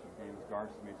for the rest of the game, as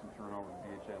Garces made some turnovers.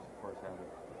 BHS, of course, had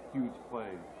a huge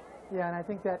play. Yeah, and I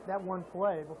think that one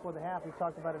play before the half, we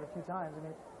talked about it a few times. I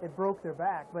mean, it broke their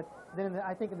back. But then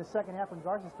I think in the second half when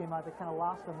Garces came out, they kind of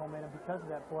lost their momentum because of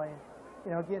that play. And,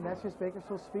 you know, again, that's just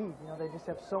Bakersfield's speed. You know, they just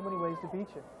have so many ways to beat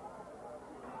you.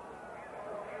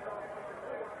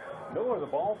 Miller, the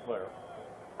ball player,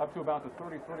 up to about the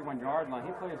 30-31-yard line.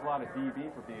 He plays a lot of DB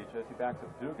for BHS. He backs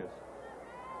up Dugas.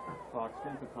 Saw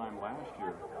extensive time last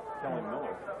year. Kelly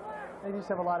Miller. They just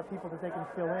have a lot of people that they can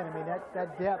fill in. I mean,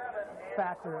 that depth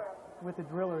factor with the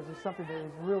Drillers is something that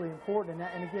is really important.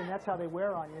 And again, that's how they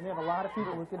wear on you. And they have a lot of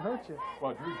people who can hurt you.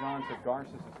 Well, Drew John said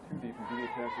Garces is 2 deep and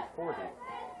BHS is 4 deep.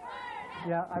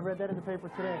 Yeah, I read that in the paper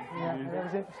today. Yeah, that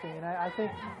was interesting. And I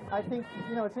think,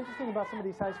 you know, it's interesting about some of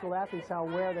these high school athletes, how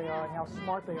aware they are and how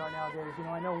smart they are nowadays. You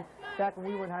know, I know back when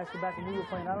we were in high school, back when we were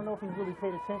playing, I don't know if we really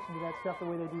paid attention to that stuff the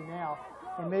way they do now.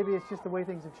 And maybe it's just the way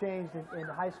things have changed in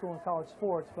high school and college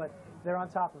sports, but they're on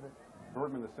top of it.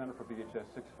 Birdman, the center for BHS,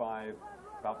 6'5",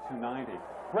 about 290.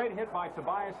 Great hit by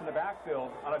Tobias in the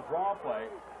backfield on a draw play.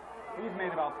 He's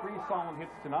made about 3 solemn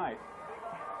hits tonight.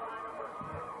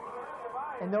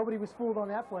 And nobody was fooled on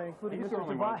that play, including Mr.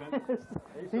 Tobias.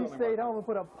 He stayed home and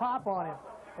put a pop on him,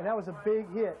 and that was a big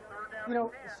hit. you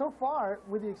know, so far,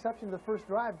 with the exception of the first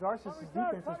drive, Garces'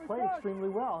 defense has played extremely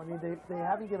well. I mean, they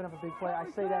haven't given up a big play. I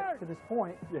say that to this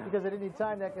point because at any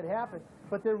time that could happen.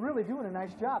 But they're really doing a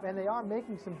nice job, and they are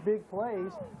making some big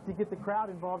plays to get the crowd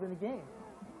involved in the game.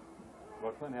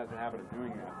 Well, Clinton has a habit of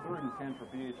doing that. 3rd and 10 for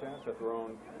BHS at their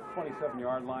own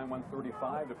 27-yard line,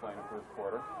 1:35 to play in the first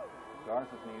quarter.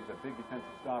 Garces needs a big defensive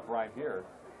stop right here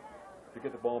to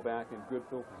get the ball back in good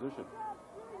field position.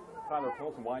 Tyler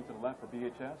Pilson wide to the left for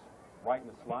BHS, right in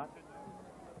the slot.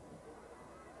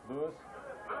 Lewis,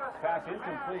 pass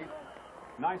incomplete.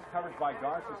 Nice coverage by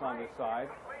Garces on this side.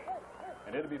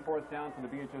 And it'll be 4th down for the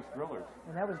BHS Drillers.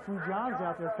 And that was Drew Johns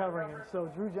out there covering him. So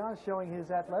Drew Johns showing his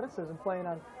athleticism, playing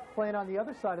on the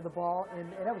other side of the ball,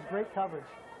 and that was great coverage.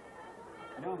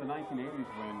 You know, in the 1980s,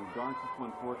 when Garces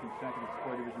won 4 consecutive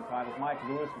square division titles, Mike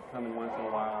Lewis would come in once in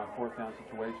a while on 4th down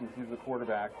situations. He was a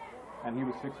quarterback, and he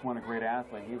was 6'1", a great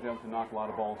athlete. He was able to knock a lot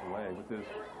of balls away with his,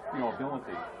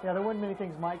 ability. Yeah, there weren't many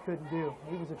things Mike couldn't do.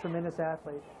 He was a tremendous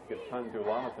athlete. He could punt and do a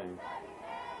lot of things.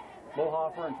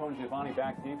 Mulhofer and Tony Giovanni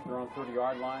back deep to their own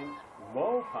 30-yard line.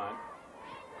 Low punt.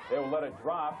 They will let it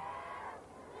drop.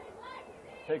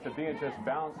 Take the BHS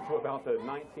bounce to about the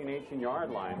 19, 18-yard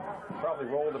line. Probably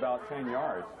rolled about 10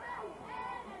 yards.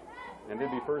 And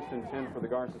it'd be 1st and 10 for the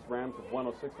Garces Rams with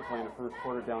 1:06 to play in the first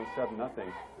quarter, down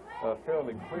 7-0.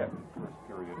 Fairly quick first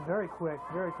period. Very quick,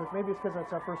 very quick. Maybe it's because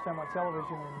that's our first time on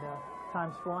television and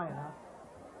time's flying, huh?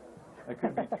 It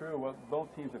could be true. Well,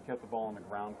 both teams have kept the ball on the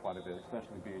ground quite a bit,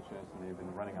 especially BHS, and they've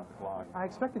been running out the clock. I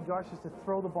expected Garces to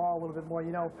throw the ball a little bit more.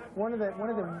 You know, one of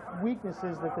the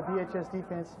weaknesses that the BHS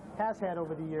defense has had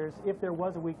over the years, if there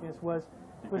was a weakness, was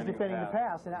defending the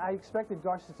pass. And I expected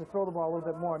Garces to throw the ball a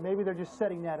little bit more. Maybe they're just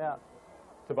setting that up.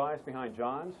 Tobias behind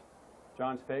Johns.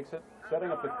 Johns fakes it,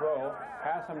 setting up the throw.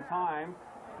 Pass him time.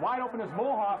 Wide open is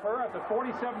Mulhofer at the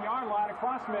 47-yard line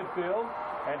across midfield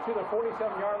and to the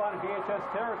 47-yard line of BHS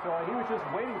territory. He was just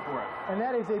waiting for it. And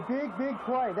that is a big, big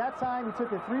play. That time he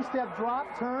took a 3-step drop,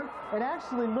 turned, and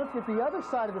actually looked at the other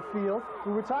side of the field.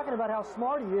 We were talking about how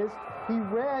smart he is. He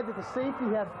read that the safety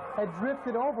had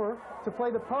drifted over to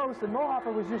play the post, and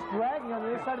Mulhofer was just dragging on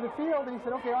the other side of the field, and he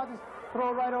said, okay, I'll just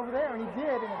throw it right over there, and he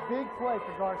did, in a big play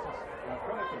for Garces. Now,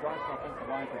 credit to Garces offensive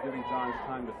line for giving Johns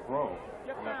time to throw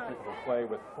in that particular play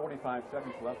with 45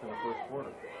 seconds left in the first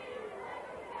quarter.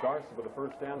 Garces with the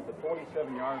first down at the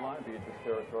 47-yard line, BHS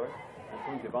territory, and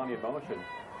Tony Giovanni in motion.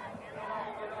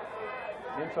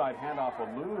 Inside handoff will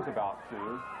lose about 2.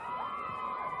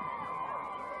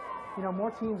 You know,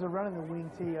 more teams are running the wing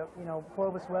tee. You know,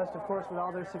 Clovis West, of course, with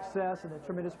all their success and the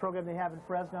tremendous program they have in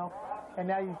Fresno. And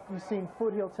now you've seen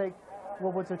Foothill take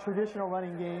what was a traditional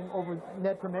running game over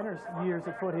Ned Permenter's years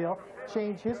at Foothill,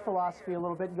 change his philosophy a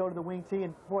little bit and go to the wing tee.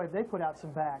 And, boy, they put out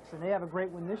some backs. And they have a great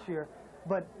one this year.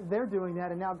 But they're doing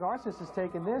that, and now Garces has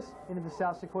taken this into the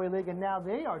South Sequoia League, and now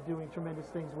they are doing tremendous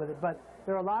things with it. But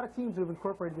there are a lot of teams who have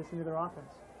incorporated this into their offense.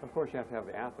 Of course, you have to have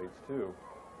the athletes, too.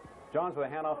 Johns with a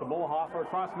handoff to Mulhofer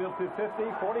across midfield 50,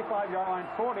 45-yard line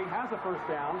 40, has a first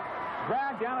down.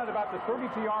 Dragged down at about the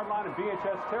 32-yard line of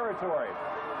BHS territory.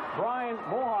 Brian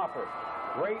Mulhofer,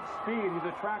 great speed. He's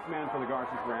a track man for the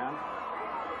Garces Rams.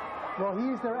 Well,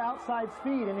 he's their outside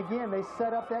speed, and again, they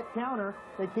set up that counter.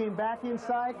 They came back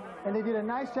inside, and they did a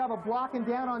nice job of blocking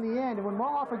down on the end. And when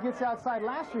Mulhofer gets outside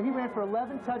last year, he ran for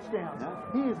 11 touchdowns.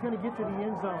 He is going to get to the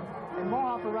end zone. And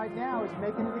Mulhofer right now is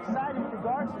making it exciting for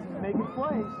Garces. He's making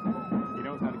plays. He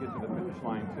knows how to get to the finish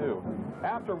line, too.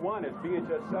 After 1, it's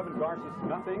BHS 7, Garces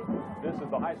nothing. This is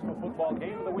the high school football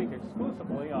game of the week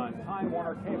exclusively on Time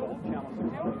Warner Cable, Channel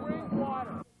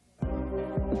 620.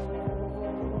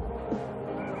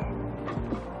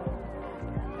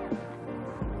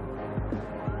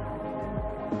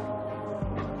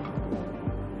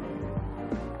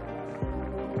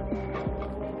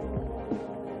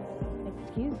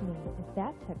 Excuse me, is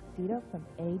that tuxedo from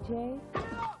AJ?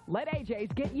 Let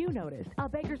AJ's get you noticed. A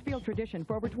Bakersfield tradition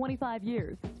for over 25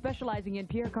 years, specializing in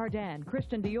Pierre Cardin,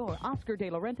 Christian Dior, Oscar de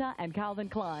la Renta, and Calvin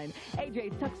Klein.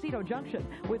 AJ's Tuxedo Junction,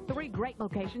 with 3 great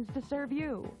locations to serve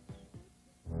you.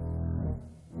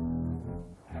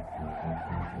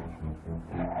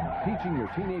 Teaching your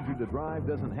teenager to drive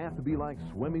doesn't have to be like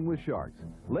swimming with sharks.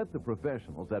 Let the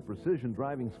professionals at Precision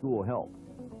Driving School help.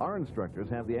 Our instructors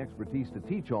have the expertise to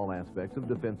teach all aspects of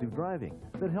defensive driving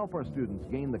that help our students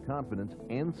gain the confidence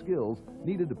and skills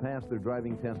needed to pass their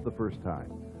driving test the first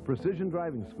time. Precision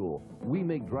Driving School, we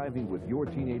make driving with your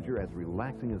teenager as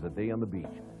relaxing as a day on the beach.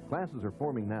 Classes are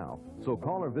forming now, so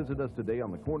call or visit us today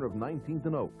on the corner of 19th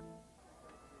and Oak.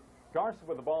 Garces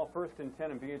with the ball, 1st and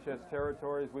 10 in BHS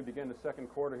territory as we begin the second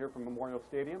quarter here from Memorial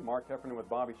Stadium. Mark Heffernan with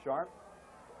Bobby Sharp.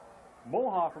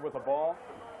 Mulhofer with the ball.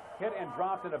 hit and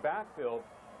dropped in the backfield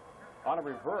on a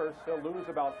reverse. He'll lose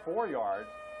about 4 yards.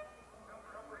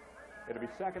 It'll be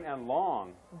 2nd and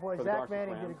long. Boy, for the Zach Garces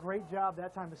Manning Rams. did a great job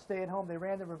that time to stay at home. They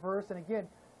ran the reverse, and again,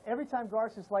 every time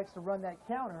Garces likes to run that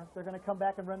counter, they're going to come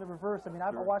back and run the reverse. I mean,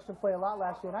 I've watched them play a lot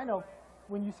last year, and I know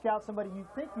when you scout somebody, you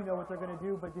think you know what they're going to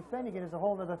do, but defending it is a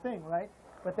whole other thing, right?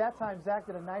 But that time, Zach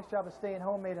did a nice job of staying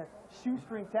home, made a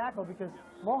shoestring tackle because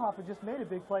Mohoffer just made a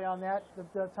big play on that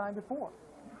the time before.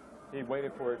 He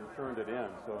waited for it and turned it in,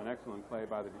 so an excellent play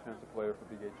by the defensive player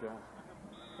for BHS.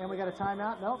 And we got a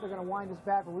timeout. No, they're going to wind us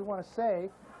back, but we want to say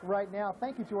right now,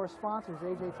 thank you to our sponsors,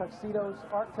 AJ Tuxedos,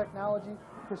 Art Technology,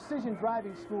 Precision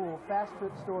Driving School, Fast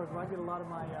Trip Stores, where I get a lot of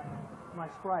my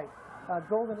Sprite,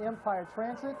 Golden Empire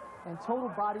Transit, and Total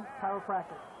Body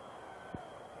Chiropractic.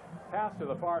 Pass to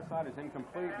the far side is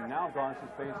incomplete, and now Garces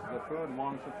faces a 3rd and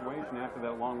long situation after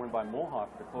that long run by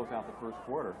Mohoffer to close out the first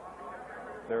quarter.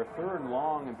 They're 3rd and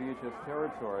long in BHS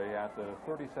territory at the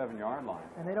 37-yard line.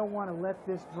 And they don't want to let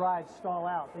this drive stall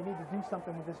out. They need to do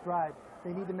something with this drive.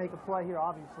 They need to make a play here,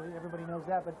 obviously. Everybody knows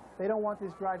that, but they don't want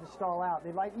this drive to stall out.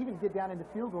 They'd like even get down into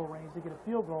field goal range. To get a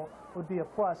field goal would be a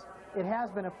plus. It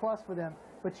has been a plus for them,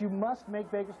 but you must make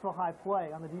Bakersfield High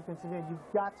play on the defensive end.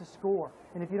 You've got to score.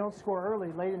 And if you don't score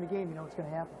early, late in the game, you know what's going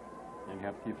to happen. And you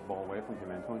have to keep the ball away from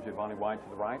him. Antonio Giovanni wide to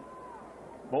the right.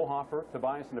 Mohoffer,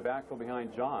 Tobias in the backfield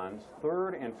behind Johns.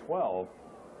 3rd and 12.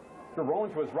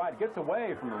 Jerome to his right, gets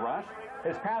away from the rush.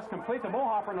 His pass complete to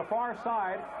Mohoffer on the far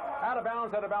side. Out of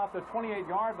bounds at about the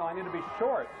 28-yard line. It'll be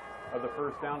short of the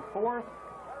first down. 4th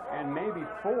and maybe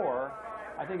 4.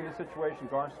 I think in this situation,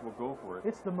 Garces will go for it.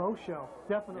 It's the Mo show,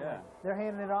 definitely. Yeah. They're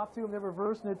handing it off to him. They're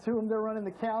reversing it to him. They're running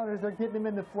the counters. They're getting him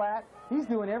in the flat. He's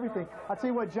doing everything. I'll tell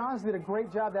you what, Johns did a great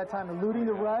job that time eluding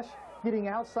the rush, getting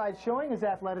outside, showing his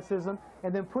athleticism,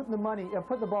 and then putting the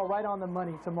ball right on the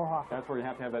money to Mohoffer. That's where you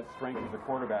have to have that strength as a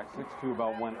quarterback, 6'2",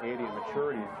 about 180, and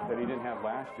maturity that he didn't have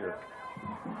last year.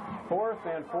 4th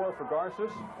and 4 for Garces.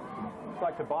 Looks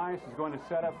like Tobias is going to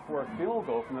set up for a field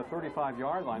goal from the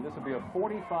 35-yard line. This will be a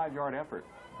 45-yard effort.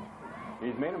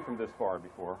 He's made them from this far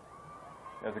before.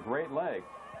 He has a great leg.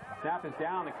 Snap is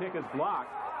down. The kick is blocked.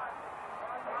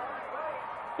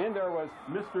 In there was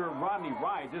Mr. Rodney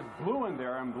Wright. Just blew in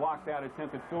there and blocked that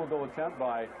attempted field goal attempt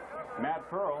by Matt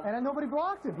Pearl. And nobody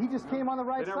blocked him. He just came on the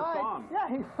right They never side. saw him.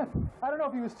 Yeah, I don't know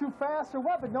if he was too fast or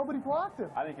what, but nobody blocked him.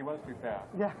 I think he was too fast.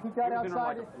 Yeah, he got was in there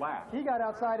outside. like a flash. He got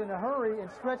outside in a hurry and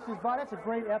stretched his body. That's a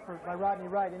great effort by Rodney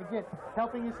Wright. And again,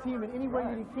 helping his team in any way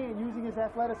that he can, using his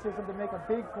athleticism to make a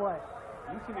big play.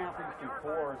 You've seen athletes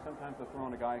before. Sometimes they'll throw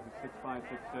in a guy who's 6'5",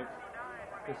 6'6".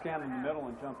 They stand in the middle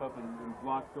and jump up and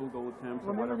block field goal attempts.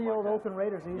 Remember the old Oakland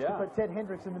Raiders? They used to put Ted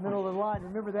Hendricks in the middle of the line.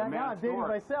 Remember that? Now I'm dating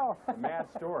myself. Mad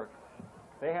Stork.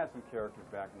 They had some characters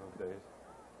back in those days.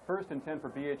 1st and 10 for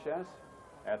BHS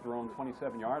at their own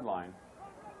 27-yard line.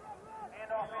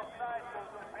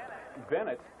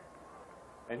 Bennett,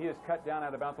 and he is cut down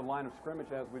at about the line of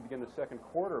scrimmage as we begin the second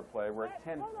quarter of play. We're at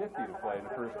 10:50 to play in the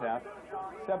first half.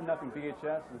 7-0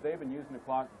 BHS, as they've been using the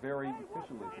clock very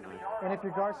efficiently tonight. And if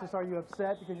you're Garces, are you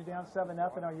upset because you're down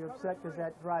 7-0? Are you upset because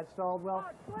that drive stalled? Well,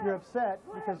 you're upset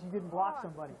because you didn't block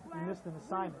somebody. You missed an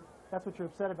assignment. That's what you're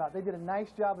upset about. They did a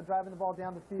nice job of driving the ball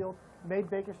down the field, made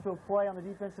Bakersfield play on the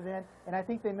defensive end, and I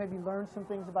think they maybe learned some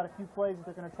things about a few plays that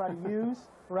they're going to try to use,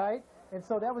 right? And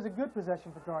so that was a good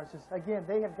possession for Garces. Again,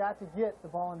 they have got to get the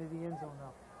ball into the end zone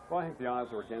now. Well, I think the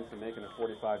odds are against him making a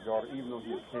 45-yarder, even though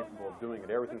he is capable of doing it.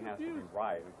 Everything has to be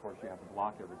right. And of course, you have to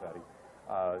block everybody.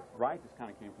 Wright just kind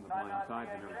of came from the blind side.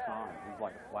 They never saw him. He was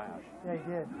like a flash. Yeah, he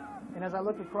did. And as I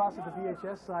look across at the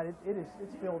VHS side,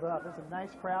 it's filled up. It's a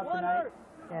nice crowd tonight.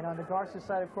 And on the Garces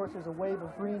side, of course, there's a wave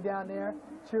of green down there.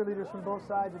 Cheerleaders from both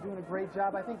sides are doing a great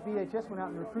job. I think VHS went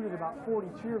out and recruited about 40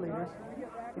 cheerleaders.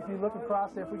 If you look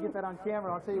across there, if we get that on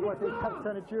camera, I'll tell you what, they've got a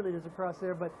ton of cheerleaders across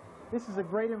there. But this is a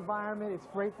great environment. It's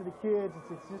great for the kids.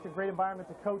 It's just a great environment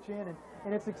to coach in,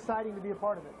 and it's exciting to be a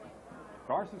part of it.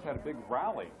 Garces had a big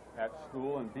rally at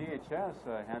school, and BHS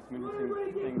had some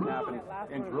interesting things happening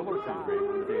in driller country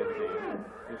on the day of the game.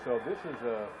 And so this is,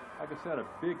 like I said, a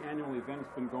big annual event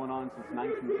that's been going on since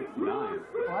 1969.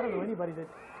 Well, I don't know anybody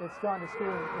that's gone to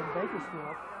school in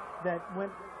Bakersfield that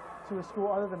went to a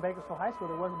school other than Bakersfield High School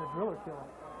that wasn't a driller killer,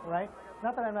 right?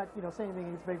 Not that I'm not, saying anything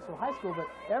against Bakersfield High School, but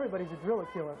everybody's a driller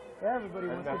killer. Everybody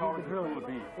wants to be the driller.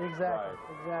 Exactly,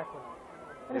 exactly.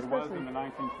 And it was in the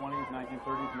 1920s,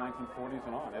 1930s, 1940s,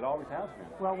 and on. It always has been.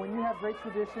 Well, when you have great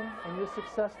tradition and you're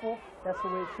successful, that's the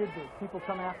way it should be. People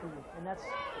come after you, and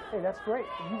that's great.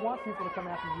 You want people to come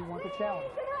after you. You want the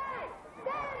challenge.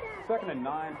 2nd and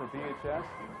 9 for BHS.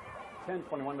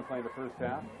 10:21 to play in the first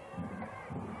half.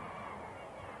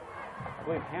 I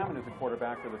believe Hammond is the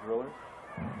quarterback for the Drillers.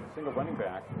 Single running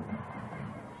back.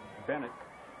 Bennett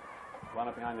line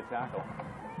up behind the tackle.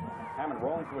 Hammond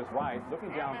rolling to his right, looking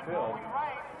downfield.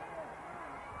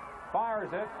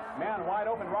 Fires it. Man wide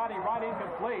open. Rodney Wright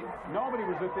incomplete. Nobody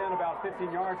was within about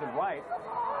 15 yards of Wright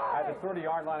at the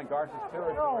 30-yard line of Garces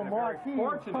territory. Oh, Mark, he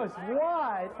was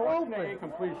wide open.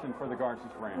 Incompletion for the Garces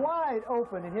Rams. Wide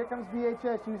open, and here comes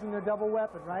BHS using their double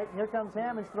weapon, right? And here comes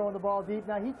Hammond's throwing the ball deep.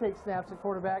 Now he takes snaps at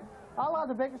quarterback. I love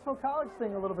the Bakersfield College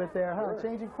thing a little bit there, huh? Sure.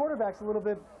 Changing quarterbacks a little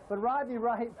bit. But Rodney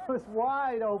Wright was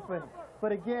wide open.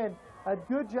 But again, a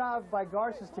good job by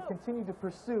Garces to continue to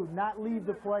pursue, not leave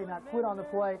the play, not quit on the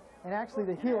play. And actually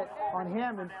the hit on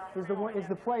Hammond is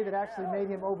the play that actually made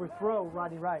him overthrow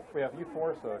Rodney Wright. Well, if you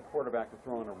force a quarterback to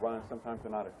throw in a run, sometimes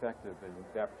they're not effective in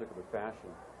that particular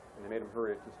fashion. And they made him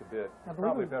hurry it just a bit.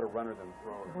 Probably a better runner than a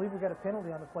thrower. I believe we got a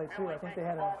penalty on the play, too. I think they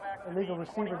had an illegal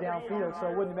receiver downfield, so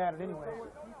it wouldn't have mattered anyway.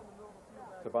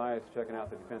 Tobias checking out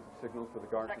the defensive signals for the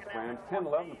Garces Rams.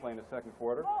 10-11 to play in the second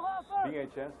quarter.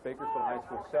 BHS, Bakersfield High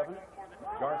School 7,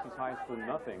 Garces High School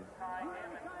nothing.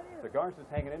 The Garces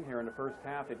hanging in here in the first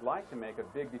half. They'd like to make a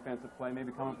big defensive play,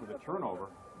 maybe come up with a turnover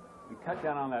and cut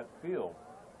down on that field.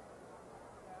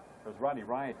 There's Rodney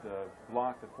Wright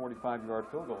blocked a 45-yard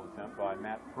field goal attempt by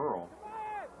Matt Pearl.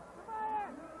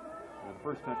 And the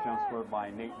first touchdown scored by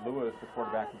Nate Lewis, the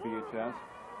quarterback of BHS.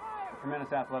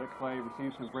 Tremendous athletic play,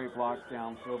 received some great blocks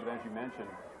downfield, but as you mentioned,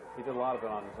 he did a lot of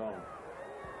it on his own.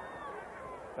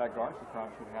 In fact, Garces probably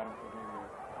should have had him for maybe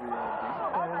a 3-yard gain.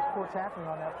 Yeah, there was poor tackling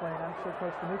on that play, and I'm sure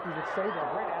Coach Tanuki would say that.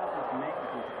 Great athletes make it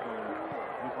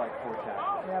look like poor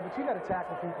tackling. Yeah, but you got to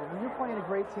tackle people. When you're playing a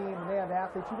great team and they have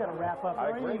athletes, you got to wrap up.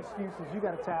 There ain't any excuses. You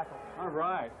got to tackle. All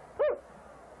right. Woo!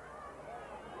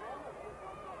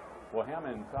 Well,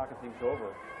 Hammond talking things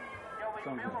over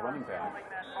some of his running backs.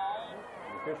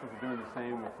 The officials are doing the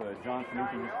same with John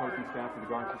Tanuki and his coaching staff for the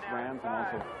Garces Rams, and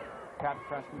also Pat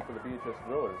Preston for the BHS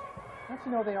Gorillas. Don't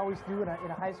you know they always do in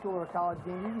a high school or a college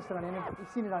game? You've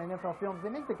seen it on NFL films. They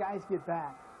make the guys get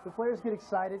back. The players get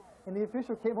excited, and the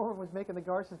official came over and was making the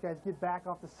Garces guys get back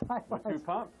off the sidelines. Too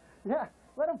pumped. Yeah,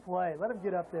 let them play. Let them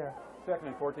get up there. 2nd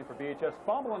and 14 for BHS.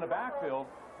 Fumble in the backfield,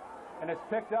 and it's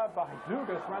picked up by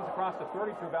Dugas, runs across the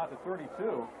 30 to about the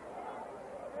 32.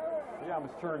 He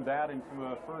almost turned that into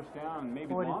a first down,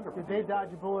 maybe longer. Did they dodge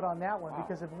a bullet on that one? Wow.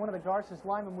 Because if one of the Garces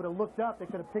linemen would have looked up, they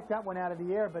could have picked that one out of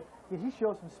the air, but he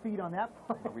showed some speed on that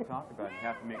play. We talked about it. You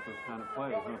have to make those kind of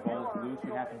plays. When the ball's loose,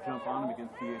 you have to jump on them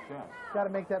against BHS. Got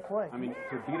to make that play. I mean,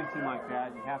 to beat a team like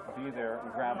that, you have to be there and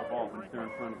grab the ball when it's there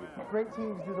in front of you. Great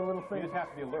teams do the little things. You just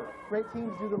have to be alert. Great teams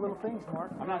do the little things,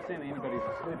 Mark. I'm not saying that anybody's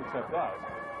asleep except us.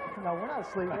 No, we're not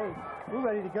asleep. Hey, we're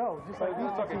ready to go. Just like these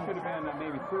looks like teams. It should have been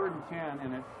maybe 3rd and 10,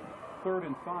 and it's 3rd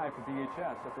and 5 for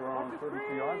BHS at their own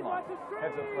 33-yard line.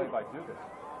 Heads up play by Dugas.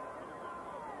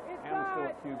 Hammond still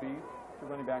at QB. 2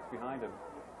 running backs behind him.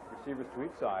 Receivers to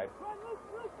each side.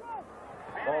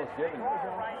 Ball is given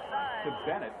to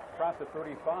Bennett. Across the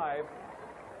 35.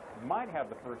 Might have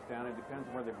the first down. It depends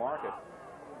on where they mark it.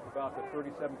 About the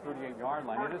 37, 38-yard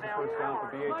line. It is a first down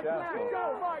for BHS.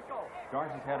 So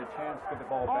Garces had a chance to get the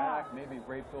ball back, maybe a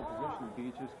great field position.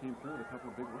 BHS came through with a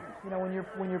couple of big wins. You know, when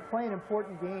you're playing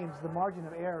important games, the margin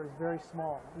of error is very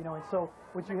small. You know, and so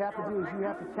what you have to do is you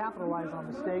have to capitalize on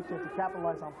mistakes. You have to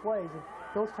capitalize on plays, and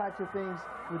those types of things.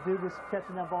 With Dugas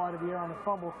catching that ball out of the air on a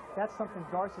fumble, that's something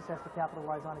Garces has to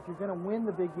capitalize on. If you're going to win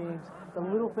the big games, the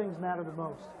little things matter the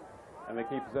most. And they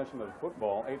keep possession of the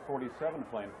football. 8:47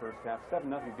 playing first half.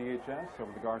 7-0 BHS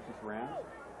over the Garces Rams.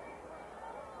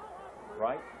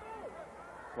 Right.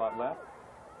 Slot left.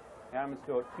 Hammond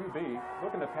still at QB.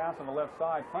 Looking to pass on the left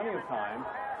side. Plenty of time.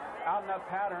 Out and up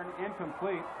pattern.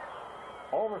 Incomplete.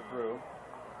 Overthrew.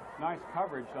 Nice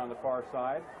coverage on the far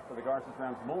side for the Garces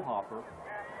Rams. Mulhopper.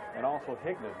 And also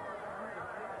Hignan.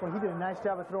 Well, he did a nice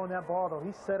job of throwing that ball, though.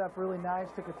 He set up really nice,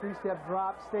 took a 3-step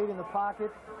drop, stayed in the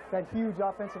pocket. That huge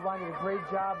offensive line did a great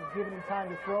job of giving him time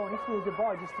to throw, and he threw a good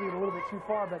ball. He just threw it a little bit too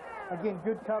far, but again,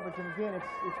 good coverage. And again,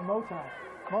 it's Mo time.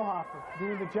 Mohopper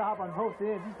doing the job on both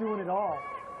ends. He's doing it all.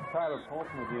 Tyler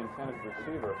Polson was the intended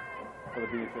receiver for the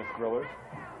BHS Thrillers.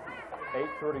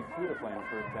 8:32 to play in the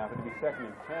first half. It'll be 2nd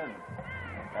and 10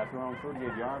 at their own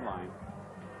 38-yard line.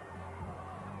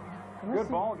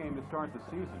 Good ball game to start the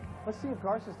season. Let's see if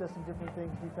Garces does some different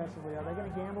things defensively. Are they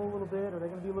going to gamble a little bit? Are they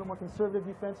going to be a little more conservative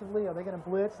defensively? Are they going to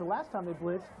blitz? The last time they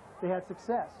blitzed, they had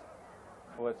success.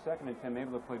 Well, at 2nd and 10, maybe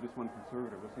they'll play this one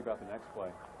conservative. We'll see about the next play.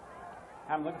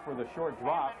 I'm looking for the short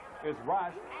drop. Is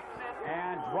rushed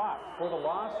and dropped for the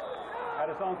loss at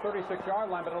his own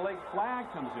 36-yard line, but a late flag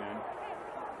comes in.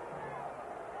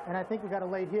 And I think we got a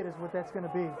late hit is what that's going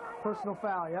to be. Personal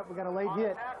foul. Yep, we got a late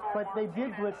hit. But they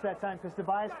did blitz that time because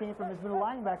Tobias came from his middle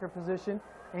linebacker position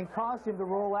and caused him to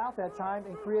roll out that time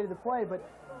and created the play. But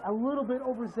a little bit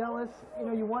overzealous. You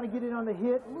know, you want to get in on the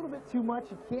hit. A little bit too much.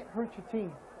 You can't hurt your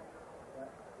team.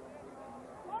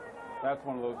 That's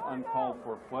one of those uncalled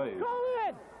for plays.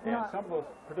 And some of those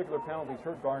particular penalties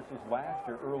hurt Garces last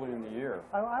year, early in the year.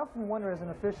 I often wonder as an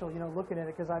official, you know, looking at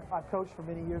it, because I've coached for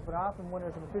many years, but I often wonder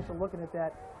as an official looking at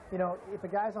that, you know, if a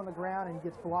guy's on the ground and he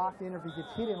gets blocked in or if he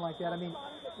gets hit in like that, I mean,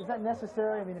 is that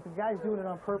necessary? I mean, if a guy's doing it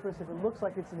on purpose, if it looks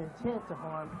like it's an intent to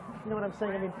harm, you know what I'm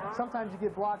saying? I mean, sometimes you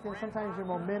get blocked in, sometimes your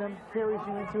momentum carries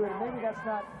you into it, and maybe that's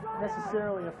not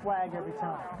necessarily a flag every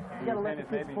time. You got to let the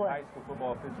kids maybe play. High school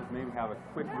football officials maybe have a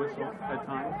quick whistle at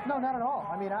times? No, not at all.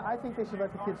 I mean, I think they should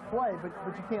let the kids play, but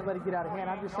you can't let it get out of hand.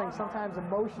 I'm just saying sometimes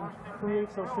emotion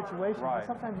creates those situations. Right. And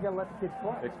sometimes you got to let the kids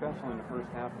play. Especially in the first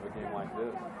half of a game like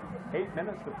this. 8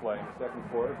 minutes to play in the second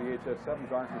quarter. VHS 7,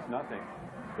 Garces nothing.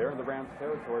 They're in the Rams'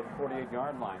 territory at the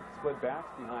 48-yard line. Split backs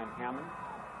behind Hammond.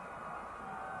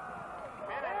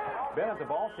 Bennett, the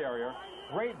ball carrier.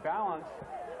 Great balance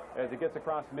as he gets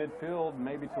across midfield,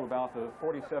 maybe to about the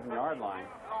 47-yard line.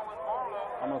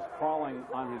 Almost crawling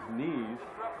on his knees.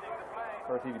 Of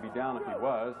course, he'd be down if he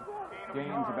was. Gains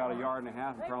about 1.5 yards and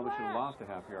probably should have lost a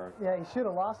half yard. Yeah, he should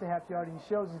have lost a half yard, and he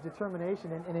shows his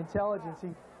determination and intelligence.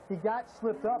 He got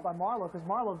slipped up by Marlowe because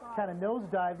Marlowe kind of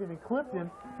nosedived him and clipped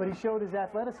him, but he showed his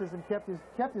athleticism, kept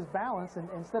his balance, and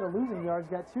instead of losing yards,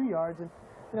 got 2 yards. And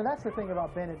you know, that's the thing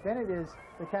about Bennett. Bennett is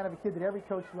the kind of a kid that every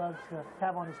coach loves to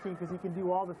have on his team because he can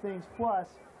do all the things. Plus,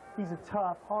 he's a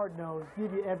tough, hard-nosed,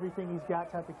 give you everything he's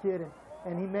got type of kid,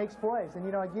 and he makes plays. And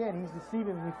you know, again, he's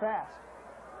deceivingly fast.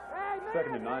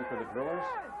 2nd and 9 for the Drillers.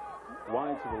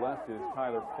 Wide to the left is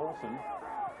Tyler Polson.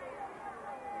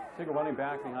 Single running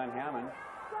back behind Hammond.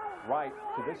 Right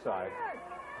to this side.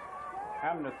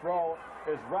 Hammond to throw.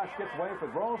 His rush gets away,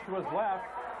 but rolls to his left.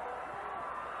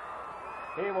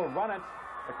 He will run it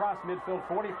across midfield.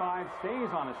 45, stays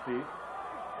on his feet.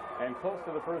 And close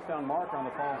to the first down marker on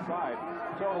the far side.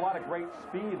 Showed a lot of great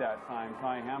speed that time,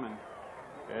 Ty Hammond,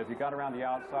 as he got around the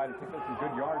outside and picked up some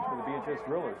good yards for the VHS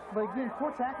Drillers. But again,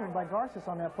 poor tackling by Garces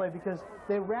on that play because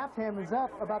they wrapped Hammonds up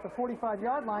about the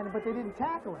 45-yard line, but they didn't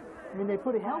tackle him. I mean, they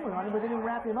put a helmet on him, but they didn't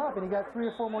wrap him up, and he got 3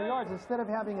 or 4 more yards. Instead of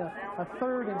having a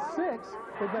 3rd and 6,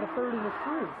 they've got a 3rd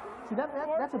and 3. See,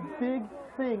 that's a big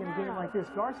thing in a game like this.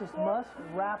 Garces must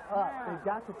wrap up. They've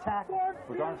got to tackle.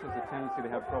 Well, Garces has a tendency to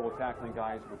have trouble tackling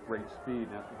guys with great speed,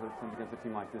 and that's what hurts him against a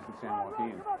team like this in San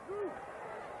Joaquin.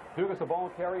 Dugas, the ball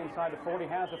carry inside the 40,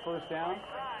 has a first down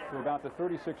to about the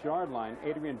 36-yard line.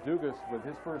 Adrian Dugas with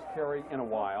his first carry in a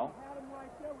while.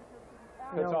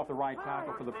 Cuts off the right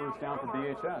tackle for the first down for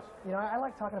BHS. You know, I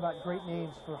like talking about great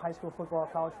names for high school football,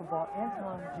 college football.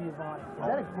 Anton Giovanni. Is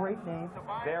that a great name?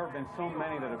 There have been so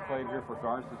many that have played here for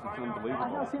Garces. It's unbelievable.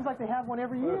 I know, it seems like they have one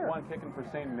every year. There's one kicking for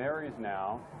St. Mary's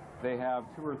now. They have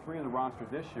 2 or 3 in the roster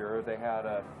this year. They had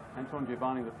Anton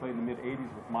Giovanni that played in the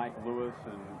mid-'80s with Mike Lewis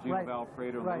and Gino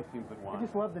Valfredo and those teams that won. I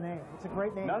just love the name. It's a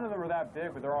great name. None of them are that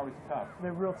big, but they're always tough.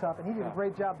 They're real tough, and he did a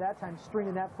great job that time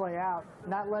stringing that play out,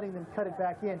 not letting them cut it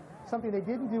back in, something they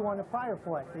didn't do on the prior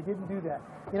play. They didn't do that.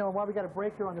 You know, while we got a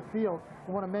break here on the field,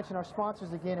 we want to mention our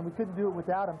sponsors again, and we couldn't do it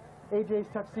without them. AJ's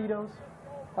Tuxedos.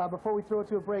 Before we throw it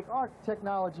to a break, ARC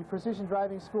Technology, Precision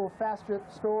Driving School, Fast Trip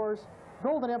Stores,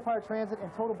 Golden Empire Transit,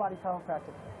 and Total Body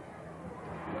Chiropractic.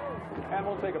 And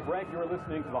we'll take a break. You're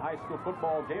listening to the High School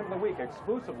Football Game of the Week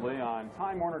exclusively on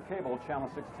Time Warner Cable,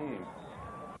 Channel 16.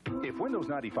 If Windows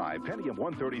 95, Pentium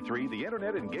 133, the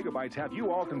internet and gigabytes have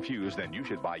you all confused, then you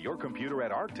should buy your computer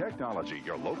at ARC Technology,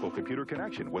 your local computer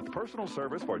connection with personal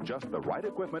service for just the right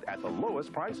equipment at the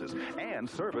lowest prices and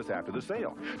service after the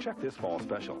sale. Check this fall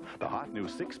special. The hot new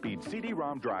 6-speed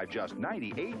CD-ROM drive, just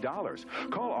 $98.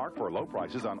 Call ARC for low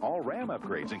prices on all RAM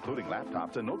upgrades, including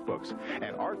laptops and notebooks.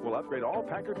 And ARC will upgrade all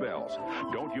Packard Bells.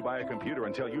 Don't you buy a computer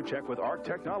until you check with ARC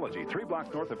Technology, 3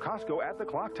 blocks north of Costco at the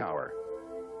Clock Tower.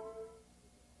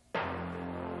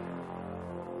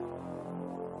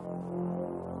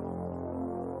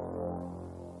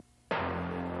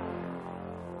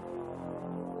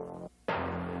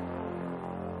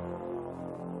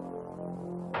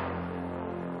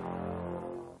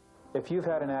 If you've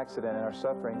had an accident and are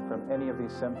suffering from any of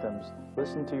these symptoms,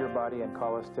 listen to your body and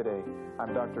call us today.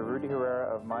 I'm Dr. Rudy Herrera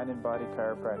of Mind and Body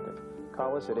Chiropractic.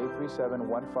 Call us at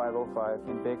 837-1505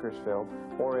 in Bakersfield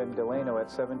or in Delano at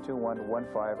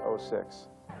 721-1506.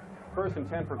 1st and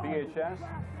 10 for BHS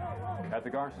at the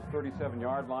Garces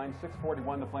 37-yard line.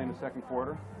 6:41 to play in the second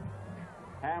quarter.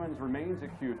 Hammonds remains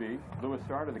at QB. Lewis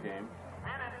started the game.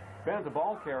 Bennett, the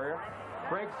ball carrier,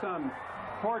 breaks some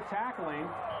poor tackling,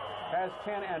 has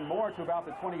 10 and more to about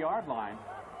the 20-yard line.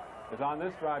 As on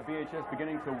this drive, BHS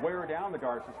beginning to wear down the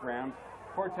Garces Rams.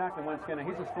 Poor tackling once again.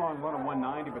 He's a strong runner,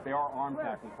 190, but they are arm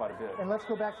tackling quite a bit. And let's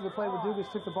go back to the play where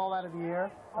Dugas took the ball out of the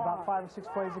air about 5 or 6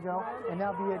 plays ago, and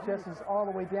now BHS is all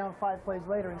the way down 5 plays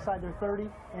later inside their 30.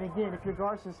 And again, if you're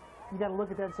Garces, you got to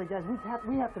look at that and say, guys,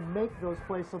 we have to make those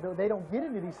plays so that they don't get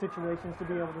into these situations to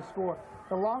be able to score.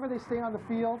 The longer they stay on the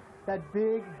field, that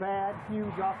big, bad,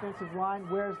 huge offensive line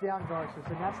wears down Garces,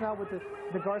 and that's not what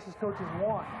the Garces coaches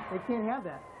want. They can't have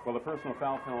that. Well, the personal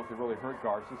foul penalty really hurt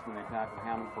Garces when they tackled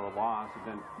Hammond for a loss,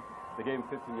 and then they gave him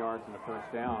 15 yards and a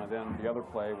first down, and then the other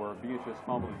play where BHS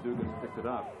fumbled and Dugas picked it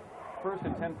up. 1st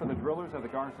and 10 for the Drillers at the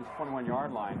Garces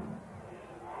 21-yard line.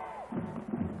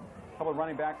 A couple of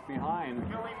running backs behind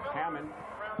Hammond.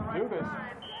 Dugas,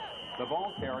 the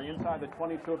ball carry inside the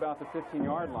 20 to about the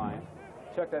 15-yard line.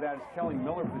 Check that out. It's Kelly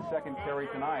Miller with his 2nd carry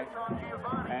tonight,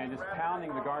 and just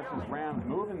pounding the Garces Rams,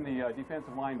 moving the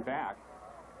defensive line back,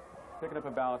 picking up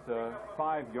about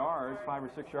 5 yards, 5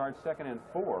 or 6 yards, 2nd and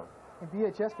 4. And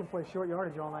BHS can play short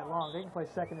yardage all night long. They can play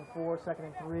 2nd and 4, 2nd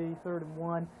and 3, 3rd and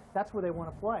 1. That's where they want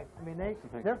to play. I mean,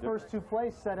 their first 2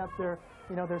 plays set up their,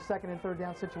 their 2nd and 3rd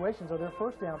down situations or their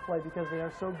 1st down play because they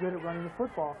are so good at running the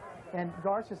football. And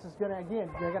Garces is going to, again,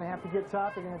 they're going to have to get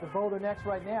tough. They're going to have to bow their necks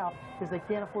right now because they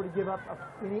can't afford to give up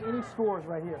any scores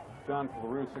right here. John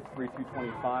LaRue, 6'3",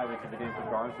 225 into the game for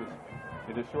Garces.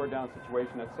 In a short down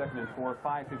situation at 2nd and 4,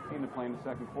 5:15 to play in the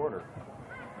 2nd quarter.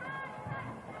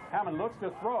 Hammond looks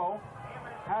to throw,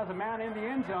 has a man in the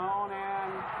end zone,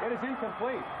 and it is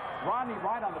incomplete. Rodney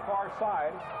Wright on the far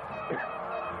side,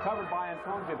 covered by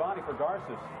Antonio Giovanni for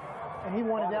Garces. And he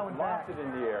wanted that one back. It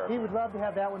in the air. He would love to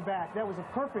have that one back. That was a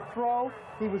perfect throw.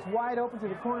 He was wide open to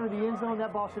the corner of the end zone.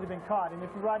 That ball should have been caught. And if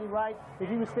you're Rodney Wright, if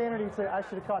he was standing there, he'd say, I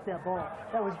should have caught that ball.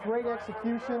 That was great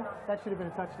execution. That should have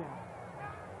been a touchdown.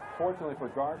 Fortunately for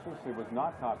Garces, it was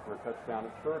not caught for a touchdown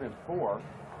at 3rd and 4.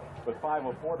 But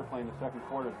 5:04 to play in the 2nd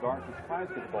quarter as Garces tries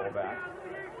to get the ball back.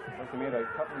 But they made a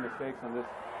couple of mistakes on this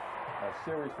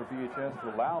series for BHS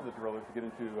to allow the Drillers to get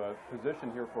into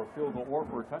position here for a field goal or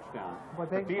for a touchdown. But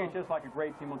BHS, like a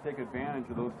great team, will take advantage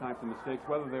of those types of mistakes,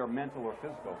 whether they are mental or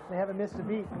physical. They haven't missed a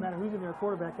beat, no matter who's in their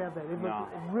quarterback, have they? They've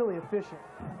looked really efficient.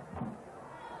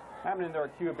 Having in their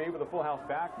QB with a full house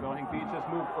backfield, I think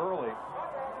BHS moved early.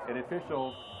 An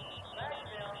official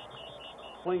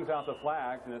flings out the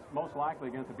flags, and it's most likely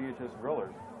against the BHS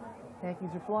Drillers.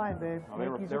 Yankees are flying, babe. Well, they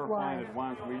were flying at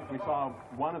once. We saw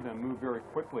one of them move very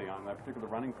quickly on that particular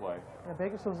running play. Yeah,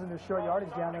 Bakersfield's in their short yardage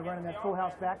down there, running that full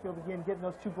house backfield again, getting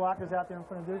those 2 blockers out there in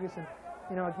front of Dugas.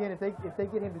 And again, if they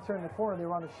get him to turn the corner, they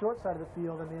were on the short side of the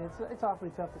field. I mean, it's awfully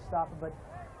tough to stop him. But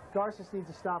Garces needs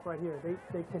to stop right here.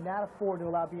 They cannot afford to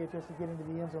allow BHS to get into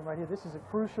the end zone right here. This is a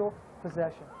crucial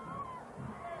possession.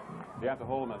 You have to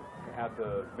hold them at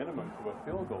the minimum to a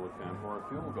field goal attempt or a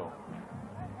field goal.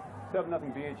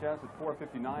 7-0 BHS at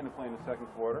 4:59 to play in the 2nd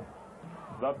quarter.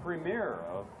 The premiere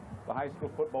of the high school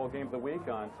football game of the week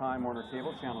on Time Warner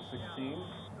Cable, Channel 16.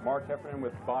 Mark Heffernan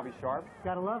with Bobby Sharp.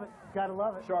 Gotta love it. Gotta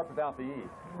love it. Sharp without the E.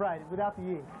 Right, without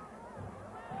the E.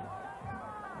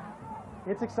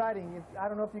 It's exciting. I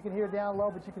don't know if you can hear down low,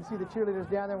 but you can see the cheerleaders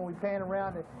down there when we pan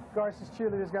around. The Garces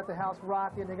cheerleaders got the house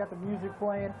rocking. They got the music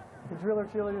playing. The Driller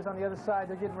cheerleaders on the other side,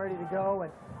 they're getting ready to go.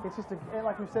 And it's just,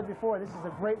 like we said before, this is a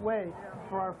great way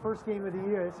for our first game of the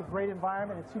year. It's a great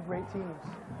environment and 2 great teams.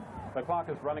 The clock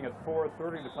is running at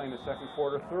 4:30 to play in the 2nd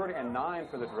quarter. 30 and 9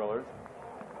 for the Drillers.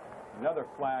 Another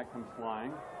flag comes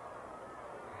flying.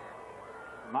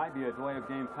 Might be a delay of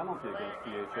game penalty against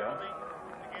BHS.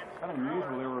 Kind of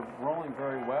unusual. They were rolling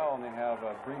very well, and they have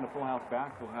bringing the full house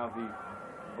back. They'll have the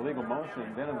illegal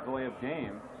motion, then a delay of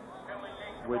game,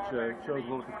 which shows a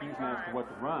little confusion as to what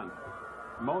to run.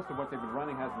 Most of what they've been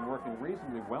running has been working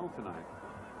reasonably well tonight.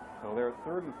 So they're at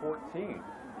 3rd and 14,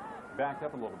 backed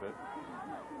up a little bit.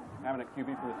 Having a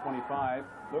QB from the 25,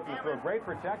 looking for a great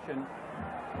protection,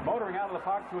 motoring out of the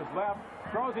pocket to his left,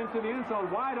 throws into the end zone,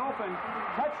 wide open,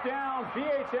 touchdown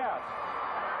BHS.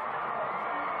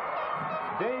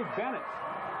 Dave Bennett.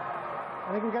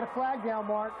 I think we got a flag down,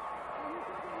 Mark.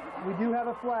 We do have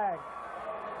a flag.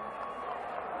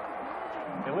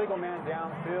 Illegal man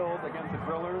downfield against the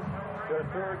Drillers. Their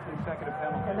 3rd consecutive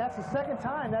penalty. And that's the 2nd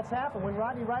time that's happened. When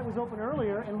Rodney Wright was open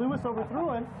earlier and Lewis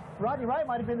overthrew him, Rodney Wright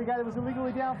might have been the guy that was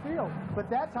illegally downfield. But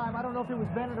that time, I don't know if it was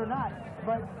Bennett or not.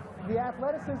 But the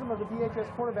athleticism of the BHS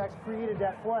quarterbacks created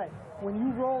that play. When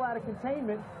you roll out of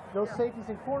containment, those safeties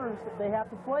and corners, they have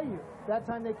to play you. That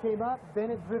time they came up,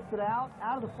 Bennett drifted out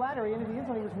of the flat area into the end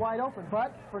zone. He was wide open,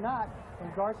 but for not,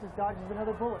 and Garces dodges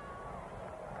another bullet.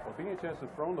 Well, BHS has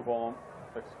thrown the ball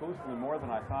exclusively more than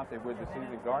I thought they would this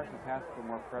evening. Garces has to put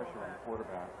more pressure on the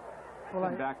quarterback.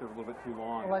 sitting back there a little bit too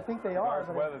long. Well, I think they are. Regardless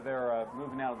of whether they're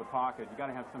moving out of the pocket, you got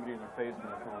to have somebody in their face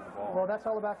when they're throwing the ball. Well, that's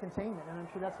all about containment, and I'm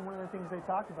sure that's one of the things they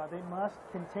talked about. They must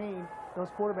contain those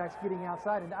quarterbacks getting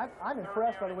outside, and I'm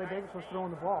impressed by the way Bakersfield's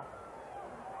throwing the ball.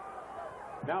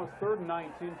 Now it's 3rd and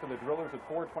 19 for the Drillers at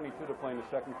 4:22 to play in the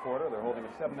second quarter. They're holding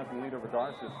a 7-0 lead over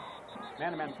Garces.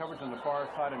 Man-to-man coverage on the far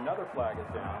side. Another flag is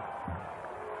down.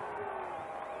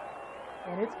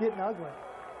 And it's getting ugly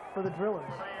for the Drillers.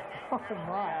 Oh,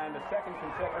 my. And the second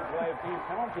consecutive play of team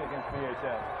penalty against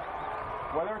VHS.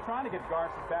 Well, they were trying to get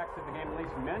Garces back to the game, at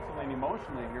least mentally and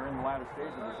emotionally, here in the latter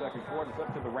stage of the second quarter. It's up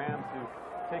to the Rams to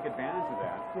take advantage of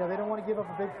that. Yeah, they don't want to give up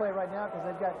a big play right now because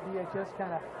they've got VHS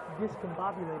kind of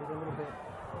discombobulated a little bit.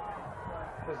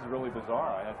 This is really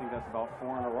bizarre. I think that's about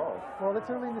 4 in a row. Well, it's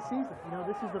early in the season. You know,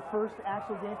 this is the first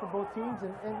actual game for both teams,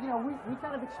 and you know, we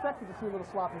kind of expected to see a little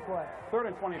sloppy play.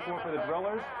 3rd and 24 for the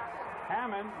Drillers.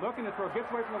 Hammond looking to throw,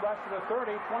 gets away from the left to the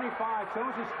 30, 25,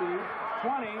 shows his speed,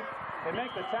 20. They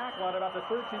make the tackle at about the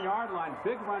 13-yard line.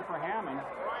 Big run for Hammond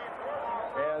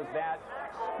as that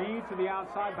speed to the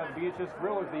outside by the VHS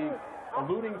Drillers, the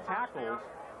eluding tackles,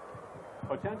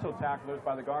 potential tacklers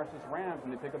by the Garces Rams,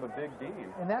 and they pick up a big gain.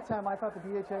 And that time I thought the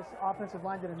VHS offensive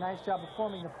line did a nice job of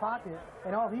forming the pocket,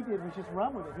 and all he did was just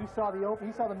run with it. He saw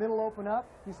the middle open up,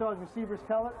 he saw his receivers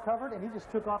covered, and he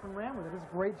just took off and ran with it. It was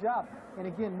a great job. And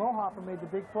again, Mohoffer made the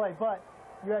big play, but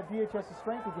you had VHS's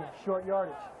strength again, short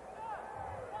yardage.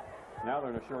 Now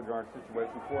they're in a short yard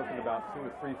situation, 4th and about 2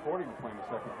 at 3:40 to play in the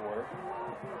second quarter.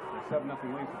 A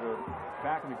 7-0 lead, so they're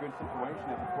back in a good situation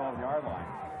at the 12-yard line.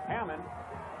 Hammond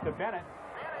to Bennett,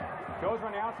 goes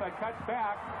on the outside, cuts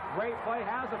back, great play,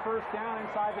 has a first down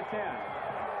inside the 10.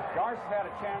 Garces had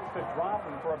a chance to drop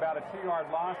him for about a 2-yard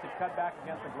loss. He cut back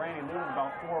against the grain and lose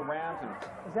about 4 Rams. And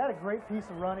is that a great piece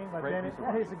of running by Bennett?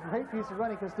 That is a great piece of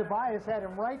running because Tobias had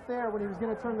him right there when he was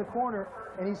going to turn the corner,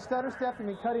 and he stutter-stepped him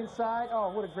and cut inside. Oh,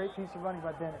 what a great piece of running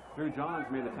by Bennett. Drew Johns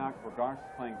made the tackle for Garces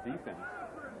playing defense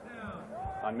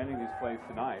on many of these plays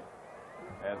tonight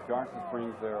as Garces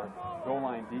brings their goal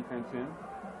line defense in.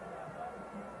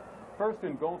 1st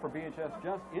and goal for VHS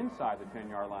just inside the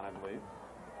 10-yard line, I believe.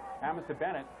 Hammond to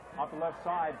Bennett off the left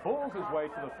side, bulls his way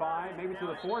to the 5, maybe to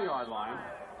the 4-yard line.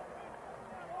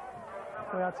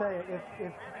 Well, I'll tell you,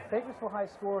 if Bakersfield High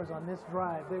scores on this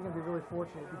drive, they're going to be really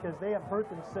fortunate because they have hurt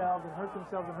themselves and hurt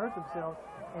themselves and hurt themselves.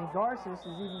 And Garces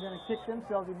is even going to kick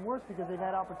themselves even worse because they've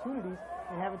had opportunities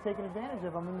and haven't taken advantage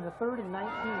of them. I mean, the 3rd and 19,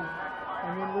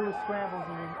 and then Lewis scrambles,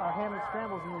 and then Hammond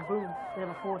scrambles, and then boom, they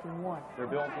have a 4th and 1.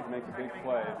 Their ability to make a big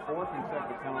play. 4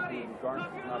 consecutive penalties, and Garces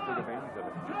does not take advantage of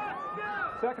it.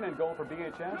 2nd and goal for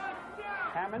BHS.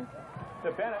 Hammond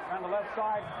to Bennett on the left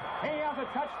side. He has a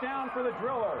touchdown for the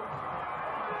Drillers.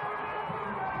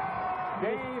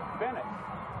 Dave Bennett.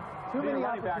 Too many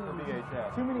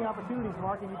opportunities,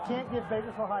 Mark, and you can't give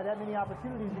Bakersfield High that many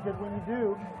opportunities because when you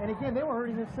do, and again, they were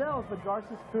hurting themselves, but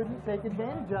Garces couldn't take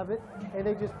advantage of it, and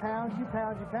they just pound you,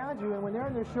 and when they're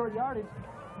in their short yardage,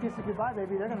 kiss it goodbye,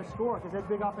 baby, they're going to score because that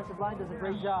big offensive line does a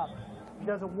great job. He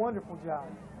does a wonderful job.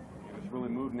 It's really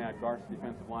moving that Garces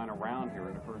defensive line around here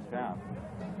in the first half.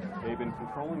 They've been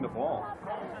controlling the ball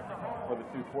for the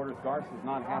 2 quarters. Garces has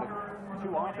not had it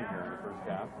too often here in the first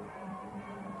half.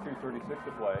 2:36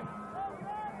 to play.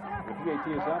 The PAT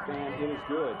is up, and it is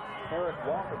good. Eric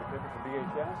Walker, the kicker for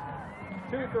VHS.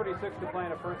 2:36 to play in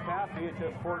the first half.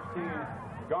 VHS 14,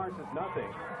 Garces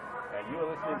nothing. And you are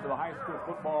listening to the high school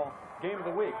football game of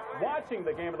the week. Watching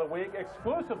the game of the week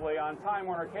exclusively on Time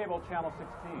Warner Cable Channel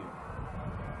 16.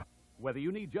 Whether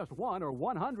you need just 1 or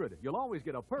 100, you'll always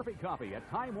get a perfect copy at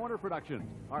Time Warner Productions.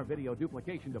 Our video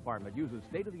duplication department uses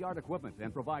state-of-the-art equipment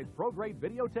and provides pro-grade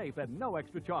videotape at no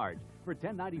extra charge. For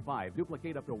 $10.95,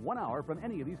 duplicate up to 1 hour from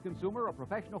any of these consumer or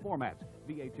professional formats: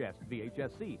 VHS,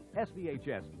 VHS-C,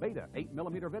 SVHS, Beta,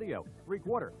 8mm video,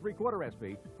 Recorder, Recorder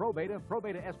SP, Pro Beta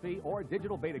SP, or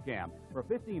Digital Betacam. For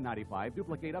 $15.95,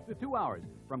 duplicate up to 2 hours.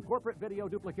 From corporate video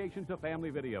duplication to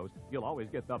family videos, you'll always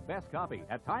get the best copy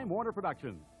at Time Warner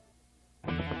Productions.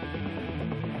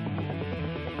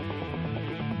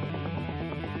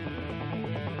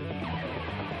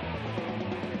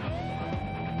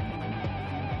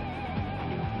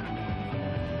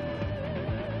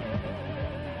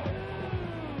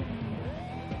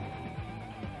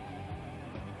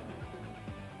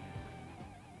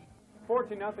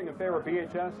 14-0 in favor of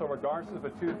BHS over Garces,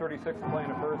 but 2:36 to play in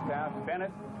the first half.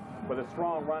 Bennett with a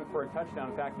strong run for a touchdown.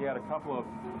 In fact, he had a couple of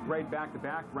great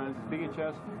back-to-back runs.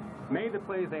 BHS made the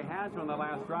plays they had to on the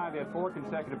last drive. They had 4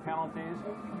 consecutive penalties.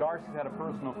 Garces had a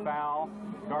personal foul.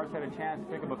 Garces had a chance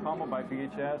to pick up a fumble by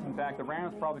BHS. In fact, the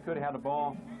Rams probably could have had the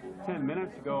ball 10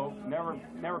 minutes ago,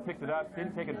 never picked it up,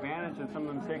 didn't take advantage of some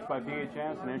of the mistakes by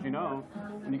BHS, and as you know,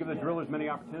 when you give the drillers many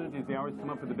opportunities, they always come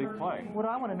up with a big play. What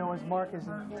I want to know is, Mark, is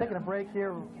taking a break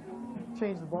here,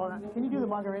 change the ball. Can you do the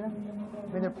Margarita?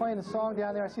 I mean, they're playing the song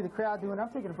down there. I see the crowd doing it. I'm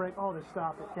taking a break. Oh, they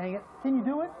stop it. Dang it. Can you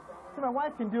do it? See, my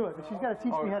wife can do it, but she's got to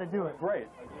teach me how to do it. Great.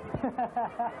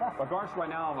 Well, Garces right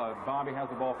now, Bobby has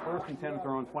the ball 1st and 10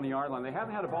 throw on 20-yard line. They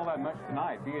haven't had the ball that much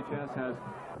tonight. BHS has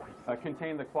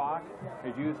contained the clock,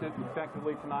 has used it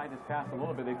effectively tonight, has passed a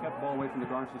little bit. They've kept the ball away from the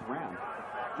Garces Rams.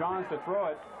 Johns to throw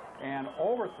it and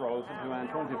overthrows it to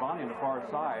Antoine Giovanni on the far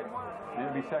side, and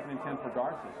it'll be 2nd and 10 for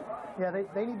Garces. Yeah,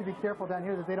 they need to be careful down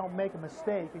here that they don't make a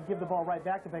mistake and give the ball right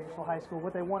back to Bakersfield High School.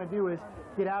 What they want to do is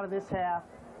get out of this half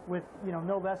with, you know,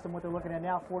 no less than what they're looking at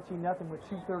now, 14-0 with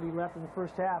 2:30 left in the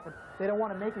first half. And they don't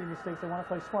want to make any mistakes. They want to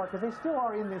play smart because they still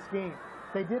are in this game.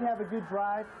 They did have a good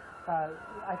drive.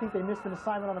 I think they missed an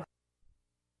assignment on the